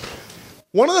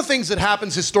 One of the things that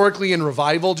happens historically in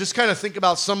revival, just kind of think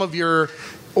about some of your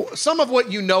some of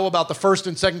what you know about the first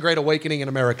and second great awakening in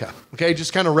America. Okay,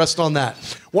 just kind of rest on that.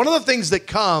 One of the things that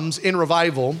comes in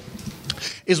revival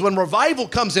is when revival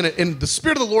comes in and the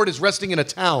Spirit of the Lord is resting in a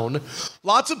town,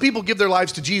 lots of people give their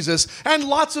lives to Jesus, and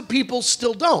lots of people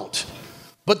still don't.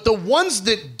 But the ones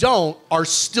that don't are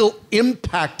still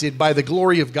impacted by the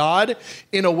glory of God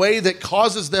in a way that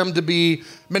causes them to be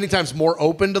many times more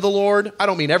open to the Lord. I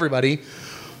don't mean everybody,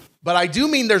 but I do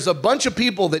mean there's a bunch of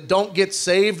people that don't get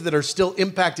saved that are still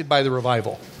impacted by the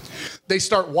revival. They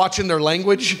start watching their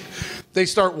language. They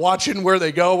start watching where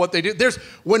they go, what they do.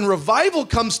 When revival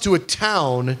comes to a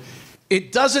town,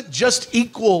 it doesn't just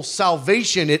equal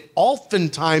salvation. It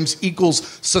oftentimes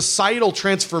equals societal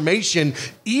transformation,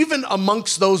 even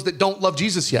amongst those that don't love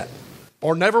Jesus yet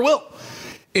or never will.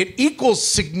 It equals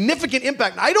significant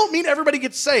impact. I don't mean everybody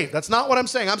gets saved. That's not what I'm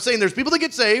saying. I'm saying there's people that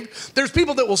get saved. There's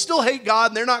people that will still hate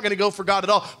God and they're not going to go for God at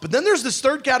all. But then there's this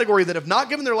third category that have not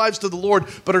given their lives to the Lord,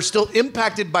 but are still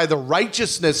impacted by the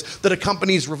righteousness that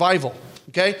accompanies revival.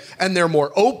 Okay? And they're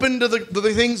more open to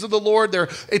the things of the Lord.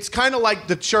 It's kind of like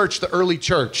the church, the early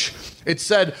church. It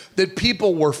said that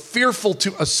people were fearful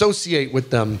to associate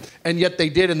with them, and yet they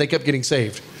did, and they kept getting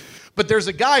saved. But there's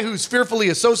a guy who's fearfully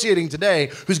associating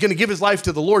today who's going to give his life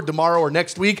to the Lord tomorrow or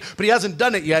next week, but he hasn't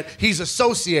done it yet. He's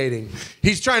associating.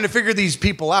 He's trying to figure these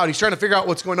people out. He's trying to figure out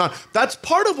what's going on. That's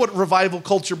part of what revival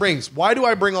culture brings. Why do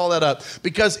I bring all that up?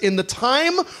 Because in the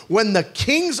time when the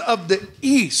kings of the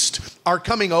East are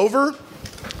coming over,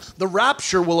 the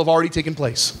rapture will have already taken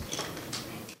place.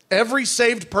 Every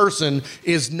saved person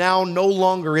is now no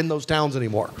longer in those towns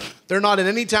anymore. They're not in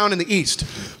any town in the East.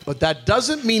 But that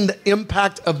doesn't mean the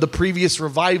impact of the previous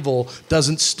revival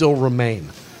doesn't still remain.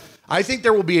 I think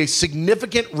there will be a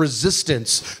significant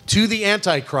resistance to the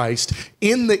Antichrist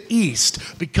in the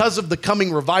East because of the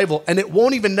coming revival, and it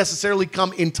won't even necessarily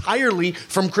come entirely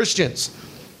from Christians.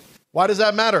 Why does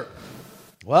that matter?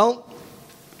 Well,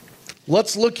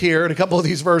 let's look here at a couple of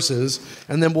these verses,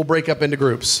 and then we'll break up into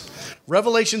groups.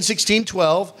 Revelation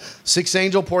 16:12, sixth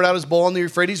angel poured out his bowl on the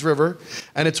Euphrates River,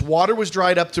 and its water was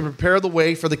dried up to prepare the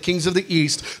way for the kings of the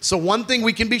East. So one thing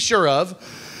we can be sure of,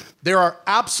 there are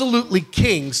absolutely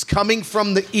kings coming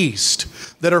from the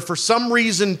East that are for some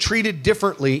reason treated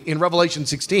differently in Revelation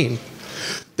 16.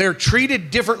 They're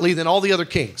treated differently than all the other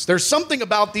kings. There's something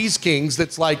about these kings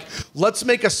that's like, let's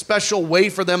make a special way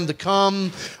for them to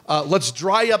come. Let's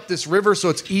dry up this river so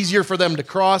it's easier for them to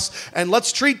cross. And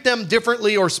let's treat them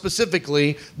differently or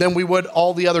specifically than we would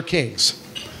all the other kings.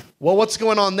 Well, what's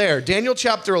going on there? Daniel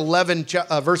chapter 11,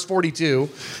 verse 42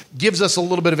 gives us a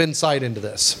little bit of insight into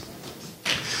this.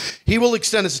 He will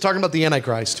extend, this is talking about the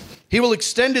Antichrist. He will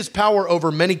extend his power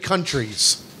over many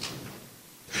countries.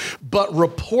 But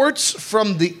reports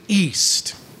from the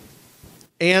east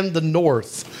and the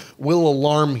north will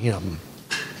alarm him.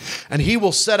 And he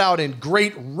will set out in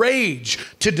great rage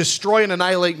to destroy and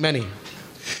annihilate many.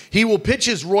 He will pitch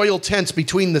his royal tents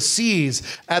between the seas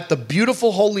at the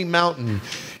beautiful holy mountain.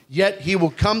 Yet he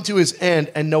will come to his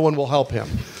end and no one will help him.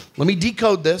 Let me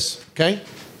decode this, okay?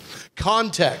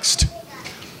 Context.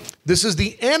 This is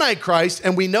the Antichrist,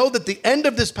 and we know that the end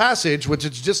of this passage, which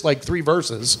is just like 3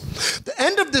 verses, the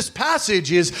end of this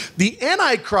passage is the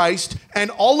Antichrist and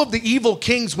all of the evil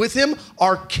kings with him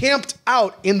are camped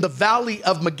out in the valley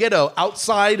of Megiddo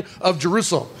outside of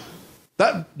Jerusalem.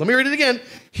 Let me read it again.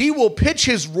 He will pitch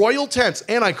his royal tents,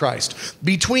 Antichrist,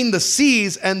 between the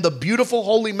seas and the beautiful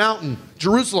holy mountain,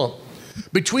 Jerusalem.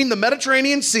 Between the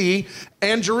Mediterranean Sea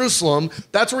and Jerusalem,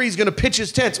 that's where he's going to pitch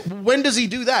his tents. When does he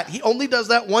do that? He only does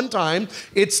that one time.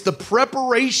 It's the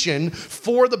preparation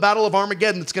for the Battle of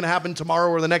Armageddon that's going to happen tomorrow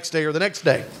or the next day or the next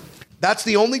day. That's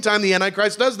the only time the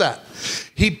Antichrist does that.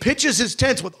 He pitches his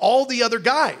tents with all the other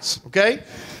guys, okay?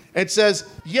 It says,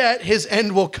 yet his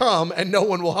end will come and no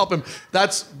one will help him.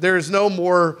 There's no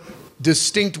more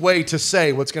distinct way to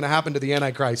say what's going to happen to the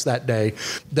Antichrist that day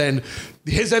than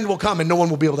his end will come and no one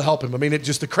will be able to help him. I mean, it's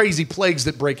just the crazy plagues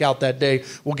that break out that day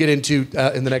we'll get into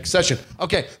in the next session.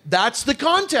 Okay, that's the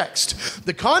context.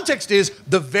 The context is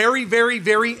the very, very,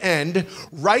 very end,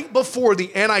 right before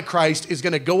the Antichrist is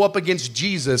going to go up against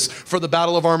Jesus for the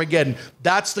Battle of Armageddon.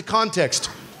 That's the context.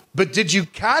 But did you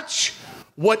catch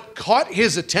what caught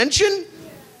his attention?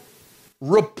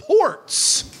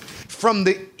 Reports from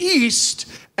the east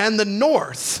and the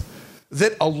north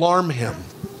that alarm him.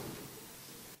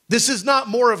 This is not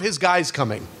more of his guys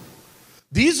coming.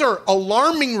 These are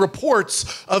alarming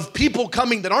reports of people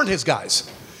coming that aren't his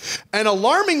guys. And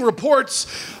alarming reports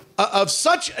of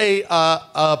such a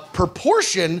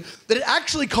proportion that it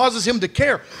actually causes him to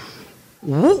care.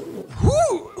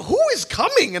 Who is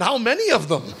coming and how many of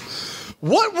them?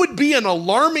 What would be an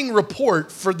alarming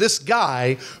report for this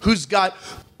guy who's got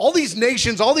all these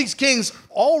nations, all these kings,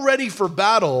 all ready for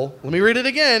battle. Let me read it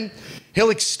again.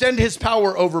 He'll extend his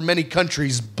power over many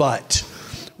countries, but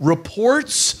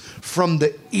reports from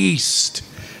the east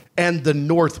and the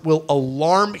north will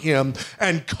alarm him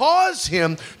and cause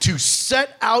him to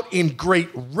set out in great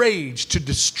rage to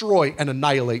destroy and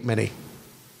annihilate many.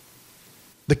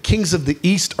 The kings of the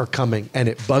east are coming, and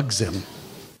it bugs him.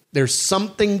 There's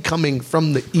something coming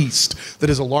from the east that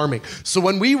is alarming. So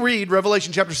when we read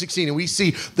Revelation chapter 16 and we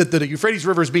see that the Euphrates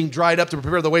River is being dried up to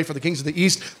prepare the way for the kings of the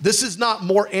east, this is not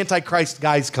more Antichrist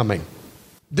guys coming.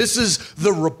 This is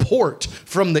the report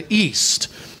from the east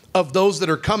of those that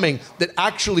are coming that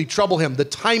actually trouble him. The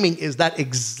timing is that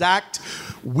exact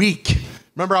week.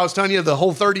 Remember I was telling you the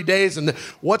whole 30 days and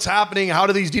what's happening, how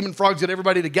do these demon frogs get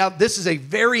everybody together? This is a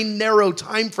very narrow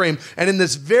time frame. And in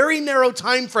this very narrow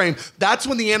time frame, that's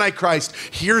when the Antichrist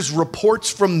hears reports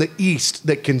from the east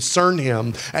that concern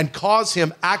him and cause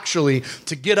him actually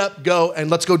to get up, go, and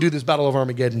let's go do this Battle of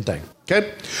Armageddon thing.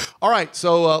 Okay? All right,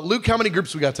 so Luke, how many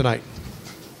groups we got tonight?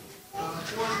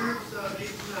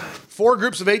 4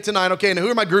 groups of 8 to 9. Okay, now who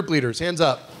are my group leaders? Hands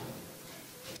up.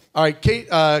 All right, Kate,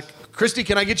 Christy,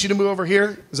 can I get you to move over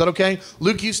here? Is that okay?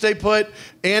 Luke, you stay put.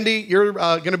 Andy, you're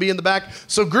going to be in the back.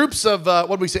 So groups of, what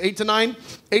did we say, 8 to 9?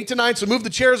 8 to 9. So move the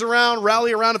chairs around,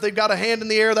 rally around if they've got a hand in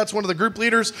the air. That's one of the group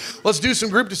leaders. Let's do some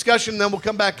group discussion, then we'll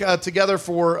come back together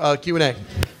for Q&A.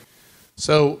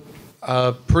 So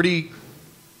pretty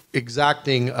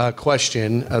exacting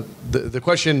question. The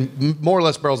question more or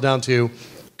less barrels down to,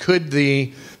 could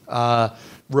the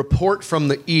report from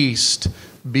the east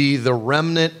be the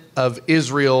remnant of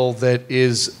Israel that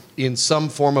is in some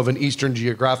form of an Eastern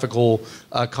geographical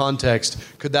context?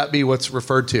 Could that be what's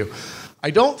referred to? I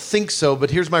don't think so, but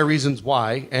here's my reasons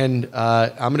why, and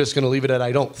I'm just going to leave it at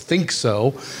I don't think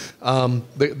so.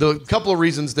 The couple of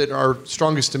reasons that are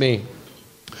strongest to me.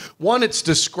 One, it's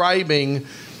describing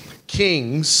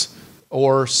kings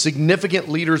or significant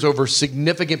leaders over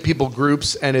significant people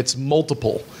groups, and it's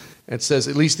multiple. It says,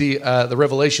 at least the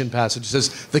Revelation passage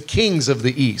says, the kings of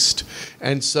the east.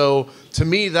 And so, to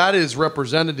me, that is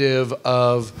representative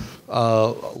of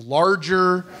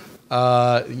larger,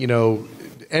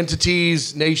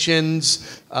 entities,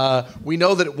 nations. We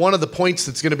know that one of the points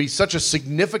that's going to be such a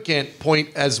significant point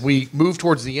as we move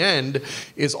towards the end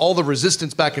is all the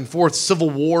resistance back and forth, civil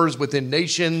wars within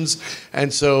nations.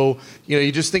 And so,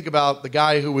 you just think about the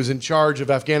guy who was in charge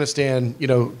of Afghanistan,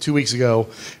 2 weeks ago,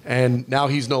 and now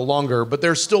he's no longer. But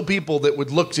there's still people that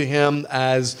would look to him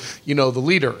as, the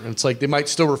leader. And it's like they might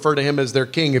still refer to him as their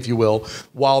king, if you will,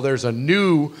 while there's a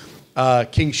new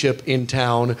kingship in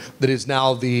town that is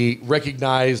now the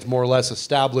recognized, more or less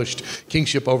established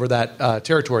kingship over that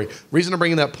territory. Reason I'm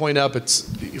bringing that point up,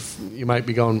 you might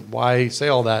be going, why say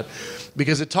all that?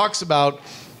 Because it talks about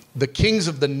the kings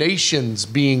of the nations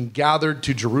being gathered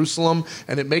to Jerusalem,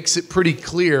 and it makes it pretty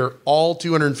clear all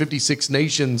 256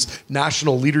 nations'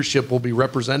 national leadership will be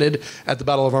represented at the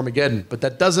Battle of Armageddon. But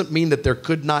that doesn't mean that there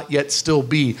could not yet still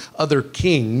be other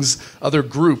kings, other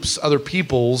groups, other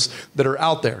peoples that are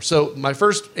out there. So my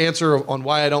first answer on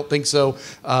why I don't think so,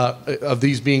 of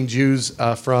these being Jews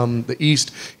from the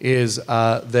East, is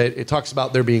that it talks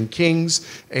about there being kings.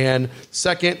 And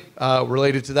second,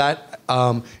 related to that,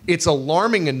 it's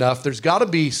alarming enough. There's got to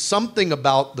be something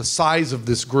about the size of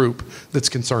this group that's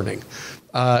concerning.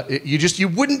 You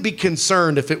wouldn't be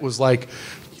concerned if it was like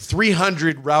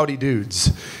 300 rowdy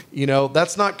dudes.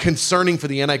 That's not concerning for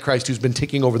the Antichrist who's been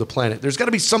taking over the planet. There's got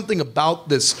to be something about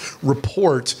this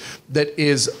report that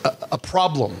is a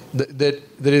problem, that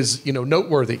is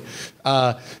noteworthy.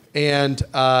 And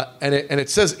it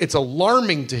says it's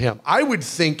alarming to him. I would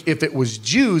think if it was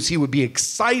Jews, he would be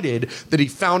excited that he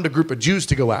found a group of Jews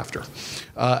to go after,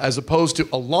 as opposed to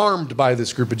alarmed by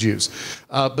this group of Jews.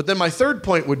 But then my third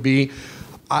point would be,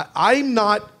 I'm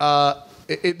not...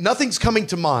 nothing's coming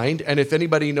to mind, and if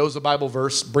anybody knows a Bible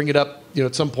verse, bring it up,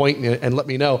 at some point and let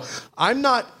me know.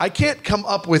 I can't come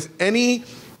up with any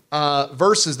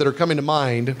verses that are coming to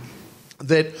mind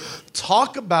that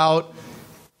talk about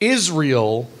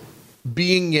Israel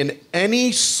being in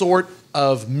any sort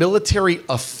of military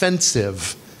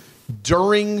offensive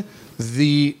during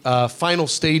the final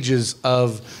stages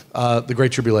of the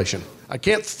Great Tribulation. I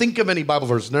can't think of any Bible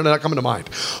verses. They're not coming to mind.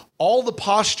 All the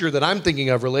posture that I'm thinking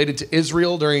of related to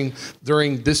Israel during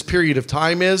this period of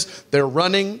time is they're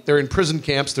running, they're in prison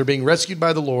camps, they're being rescued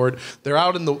by the Lord, they're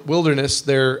out in the wilderness,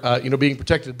 they're being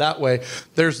protected that way.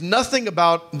 There's nothing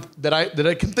about that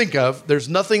I can think of. There's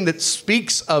nothing that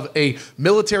speaks of a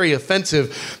military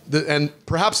offensive, and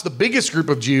perhaps the biggest group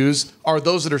of Jews are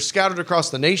those that are scattered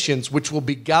across the nations, which will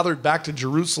be gathered back to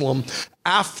Jerusalem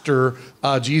after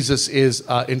Jesus is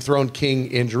enthroned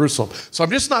king in Jerusalem. So I'm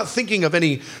just not thinking of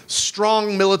any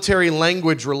strong military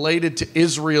language related to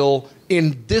Israel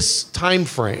in this time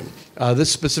frame,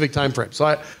 this specific time frame.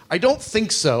 So I don't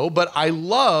think so, but I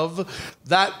love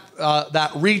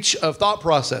that reach of thought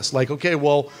process. Like, okay,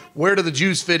 well, where do the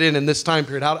Jews fit in this time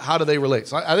period? How do they relate?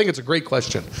 So I think it's a great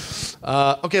question.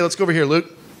 Okay, let's go over here,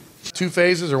 Luke. 2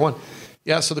 phases or 1?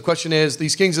 Yeah, so the question is,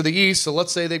 these kings of the east, so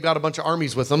let's say they've got a bunch of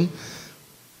armies with them.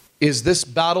 Is this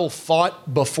battle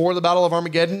fought before the Battle of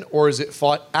Armageddon, or is it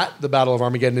fought at the Battle of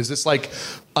Armageddon? Is this like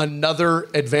another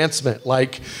advancement?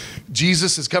 Like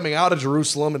Jesus is coming out of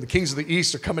Jerusalem and the kings of the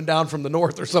east are coming down from the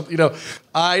north or something?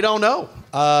 I don't know.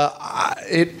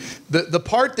 The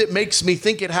part that makes me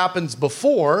think it happens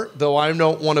before, though I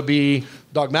don't want to be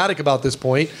dogmatic about this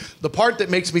point, the part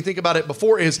that makes me think about it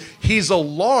before is he's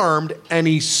alarmed and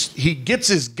he gets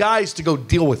his guys to go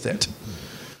deal with it.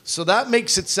 So that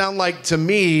makes it sound like, to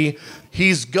me,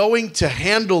 he's going to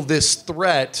handle this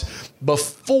threat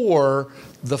before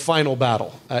the final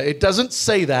battle. It doesn't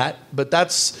say that, but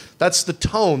that's the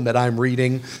tone that I'm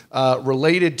reading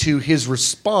related to his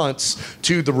response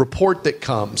to the report that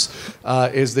comes,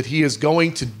 is that he is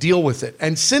going to deal with it.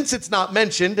 And since it's not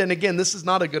mentioned, and again, this is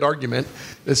not a good argument,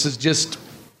 this is just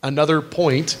another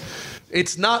point,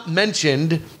 it's not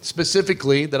mentioned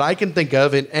specifically that I can think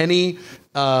of in any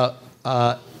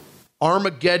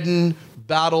Armageddon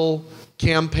battle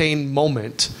campaign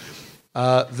moment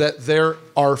that there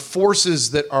are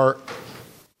forces that are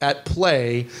at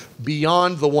play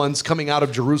beyond the ones coming out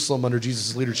of Jerusalem under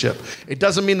Jesus' leadership. It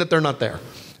doesn't mean that they're not there.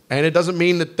 And it doesn't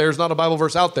mean that there's not a Bible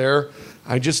verse out there.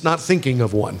 I'm just not thinking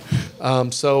of one.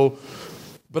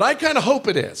 But I kind of hope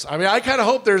it is. I mean, I kind of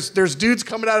hope there's dudes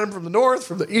coming at him from the north,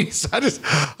 from the east.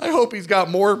 I hope he's got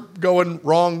more going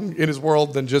wrong in his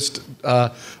world than just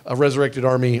a resurrected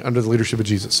army under the leadership of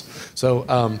Jesus. So,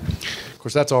 of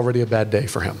course, that's already a bad day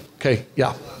for him. Okay,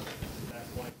 yeah.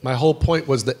 My whole point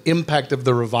was the impact of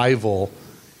the revival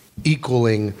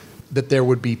equaling that there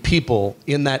would be people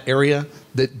in that area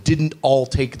that didn't all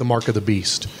take the mark of the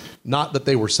beast. Not that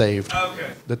they were saved.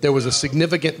 Okay. That there was a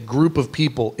significant group of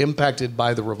people impacted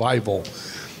by the revival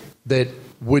that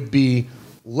would be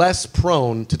less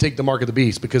prone to take the mark of the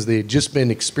beast because they had just been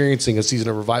experiencing a season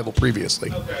of revival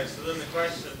previously. Okay, so then the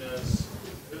question is,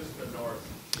 who's the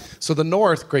north? So the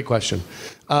north, great question.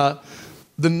 The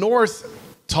north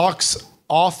talks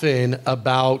often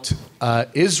about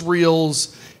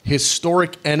Israel's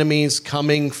historic enemies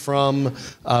coming from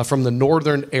the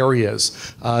northern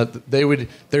areas.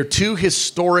 They're 2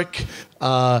 historic,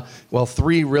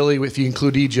 3 really if you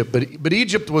include Egypt, but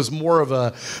Egypt was more of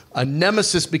a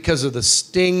nemesis because of the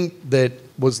sting that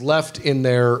was left in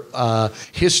their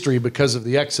history because of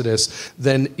the Exodus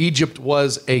than Egypt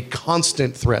was a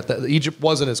constant threat. Egypt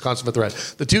wasn't as constant a threat.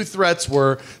 The 2 threats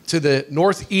were to the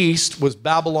northeast was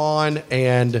Babylon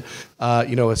and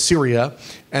Assyria,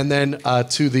 and then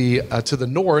to the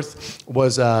north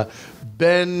was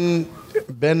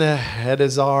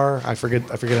Ben-Hadad. I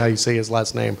forget how you say his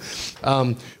last name,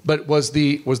 but was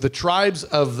the tribes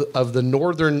of the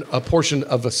northern portion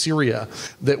of Assyria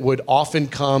that would often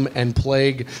come and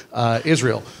plague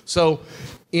Israel. So,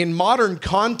 in modern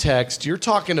context, you're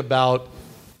talking about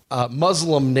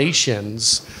Muslim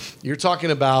nations. You're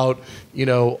talking about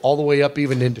all the way up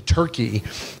even into Turkey,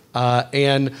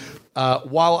 and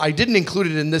while I didn't include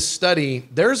it in this study,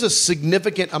 there's a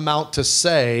significant amount to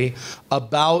say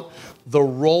about the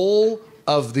role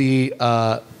of the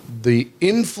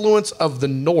influence of the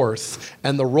North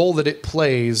and the role that it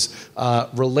plays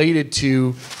related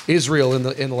to Israel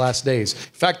in the last days. In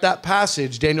fact, that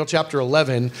passage, Daniel chapter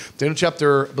 11, Daniel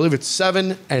chapter, I believe it's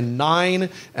 7 and 9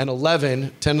 and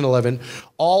 11, 10 and 11,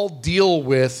 all deal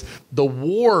with the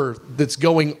war that's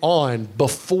going on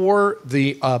before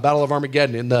the Battle of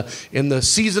Armageddon, in the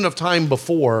season of time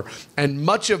before, and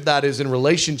much of that is in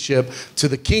relationship to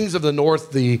the kings of the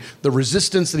north, the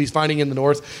resistance that he's finding in the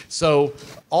north. So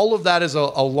all of that is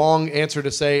a long answer to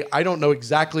say, I don't know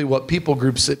exactly what people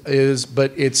groups it is,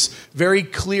 but it's very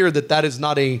clear that that is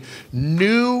not a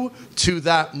new to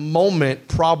that moment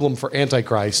problem for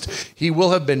Antichrist. He will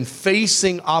have been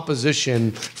facing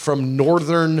opposition from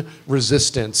northern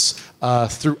resistance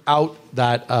throughout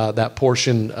that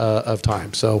portion of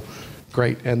time. So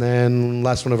great. And then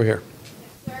last one over here.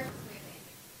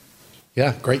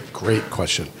 Yeah, great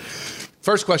question.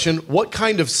 First question, what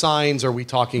kind of signs are we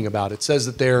talking about? It says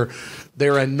that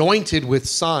they're anointed with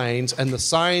signs, and the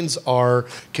signs are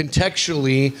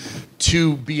contextually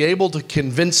to be able to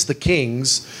convince the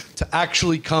kings to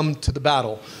actually come to the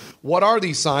battle. What are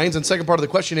these signs? And second part of the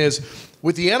question is,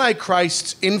 with the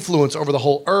Antichrist's influence over the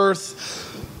whole earth,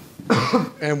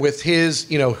 and with his,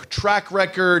 track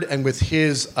record and with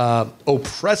his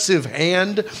oppressive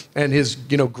hand and his,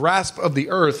 grasp of the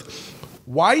earth,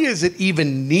 why is it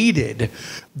even needed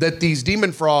that these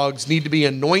demon frogs need to be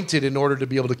anointed in order to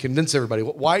be able to convince everybody?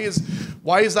 Why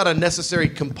is that a necessary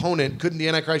component? Couldn't the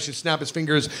Antichrist just snap his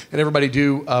fingers and everybody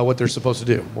do what they're supposed to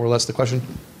do? More or less the question?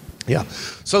 Yeah.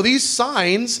 So these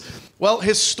signs, well,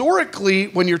 historically,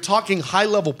 when you're talking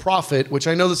high-level prophet, which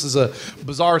I know this is a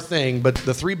bizarre thing, but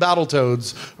the 3 battle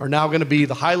toads are now going to be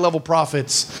the high-level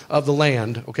prophets of the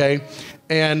land, okay?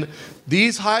 And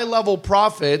these high-level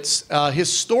prophets,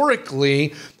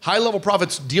 historically, high-level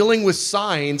prophets dealing with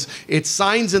signs, it's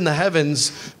signs in the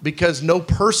heavens because no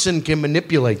person can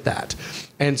manipulate that.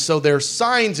 And so there's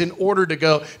signs in order to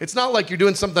go. It's not like you're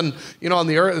doing something, on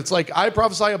the earth. It's like, I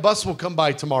prophesy a bus will come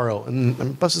by tomorrow.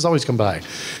 And buses always come by.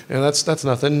 And that's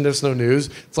nothing. There's no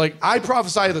news. It's like, I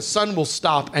prophesy the sun will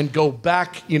stop and go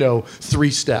back,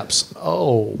 3 steps.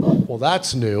 Oh, well,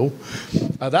 that's new.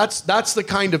 That's the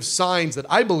kind of signs that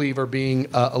I believe are being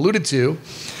alluded to,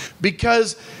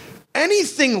 because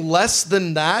anything less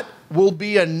than that will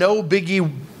be a no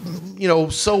biggie,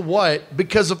 so what,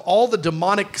 because of all the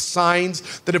demonic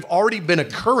signs that have already been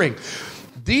occurring.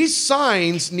 These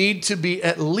signs need to be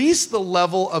at least the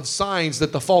level of signs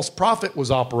that the false prophet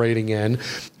was operating in,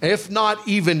 if not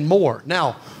even more.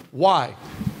 Now, why?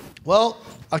 Well,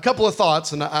 a couple of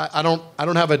thoughts, and I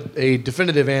don't have a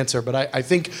definitive answer, but I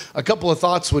think a couple of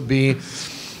thoughts would be,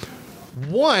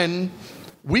 one,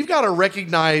 we've got to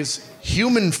recognize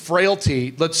human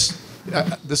frailty. This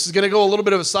is going to go a little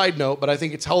bit of a side note, but I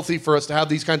think it's healthy for us to have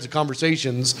these kinds of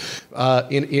conversations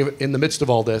in the midst of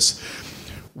all this.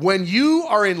 When you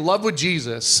are in love with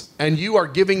Jesus and you are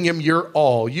giving him your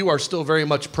all, you are still very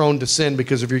much prone to sin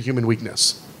because of your human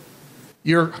weakness.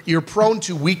 You're prone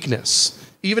to weakness.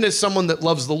 Even as someone that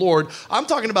loves the Lord, I'm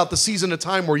talking about the season of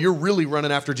time where you're really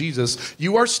running after Jesus.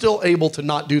 You are still able to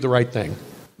not do the right thing.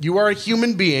 You are a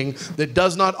human being that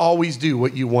does not always do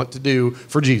what you want to do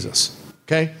for Jesus,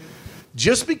 okay?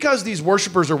 Just because these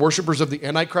worshipers are worshipers of the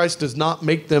Antichrist does not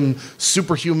make them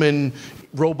superhuman,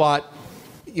 robot,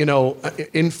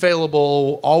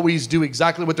 infallible, always do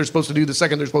exactly what they're supposed to do the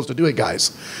second they're supposed to do it,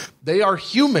 guys. They are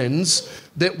humans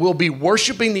that will be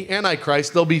worshiping the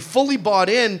Antichrist. They'll be fully bought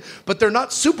in, but they're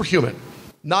not superhuman.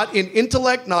 Not in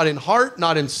intellect, not in heart,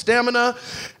 not in stamina.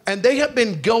 And they have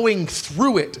been going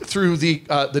through it, through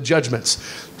the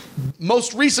judgments.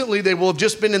 Most recently, they will have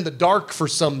just been in the dark for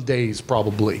some days,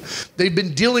 probably. They've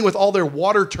been dealing with all their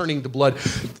water turning to blood.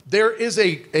 There is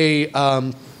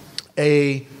the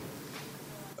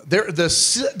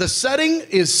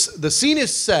scene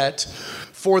is set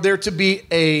for there to be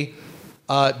a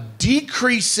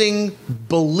decreasing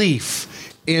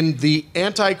belief in the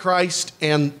Antichrist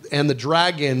and the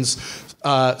dragon's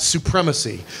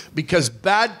supremacy, because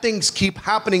bad things keep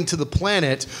happening to the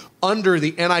planet under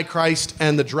the Antichrist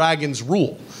and the dragon's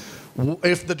rule.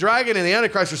 If the dragon and the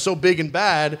Antichrist are so big and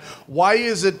bad, why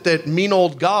is it that mean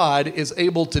old God is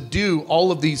able to do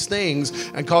all of these things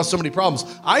and cause so many problems?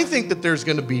 I think that there's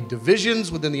going to be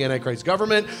divisions within the Antichrist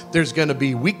government. There's going to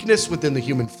be weakness within the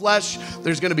human flesh.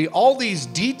 There's going to be all these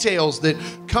details that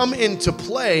come into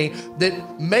play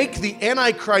that make the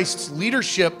Antichrist's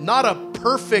leadership not a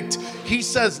perfect, he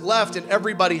says left and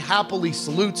everybody happily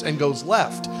salutes and goes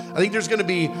left. I think there's going to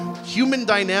be human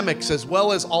dynamics as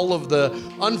well as all of the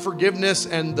unforgiveness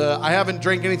and the I haven't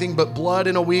drank anything but blood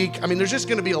in a week. I mean, there's just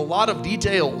going to be a lot of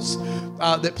details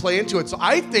that play into it. So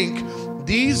I think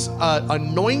these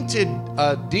anointed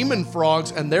demon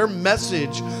frogs and their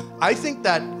message, I think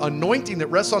that anointing that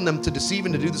rests on them to deceive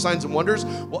and to do the signs and wonders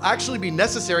will actually be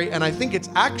necessary. And I think it's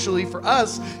actually, for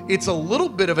us, it's a little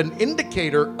bit of an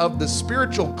indicator of the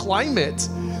spiritual climate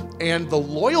and the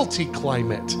loyalty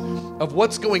climate of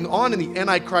what's going on in the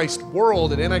Antichrist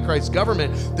world and Antichrist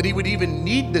government, that he would even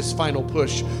need this final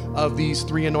push of these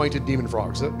 3 anointed demon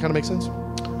frogs. Does that kind of make sense?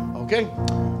 Okay.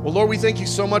 Well, Lord, we thank you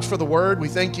so much for the word. We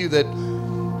thank you that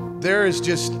there is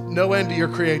just no end to your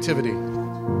creativity.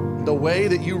 The way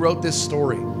that you wrote this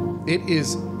story, it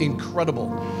is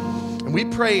incredible. And we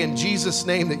pray in Jesus'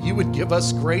 name that you would give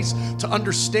us grace to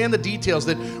understand the details,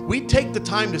 that we take the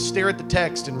time to stare at the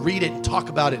text and read it and talk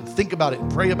about it and think about it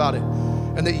and pray about it.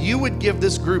 And that you would give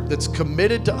this group that's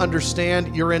committed to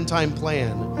understand your end time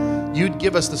plan, you'd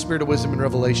give us the spirit of wisdom and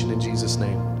revelation in Jesus'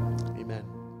 name. Amen.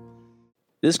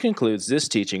 This concludes this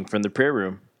teaching from the prayer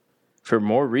room. For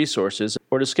more resources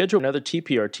or to schedule another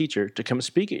TPR teacher to come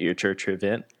speak at your church or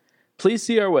event, please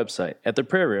see our website at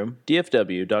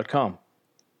theprayerroomdfw.com.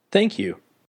 Thank you.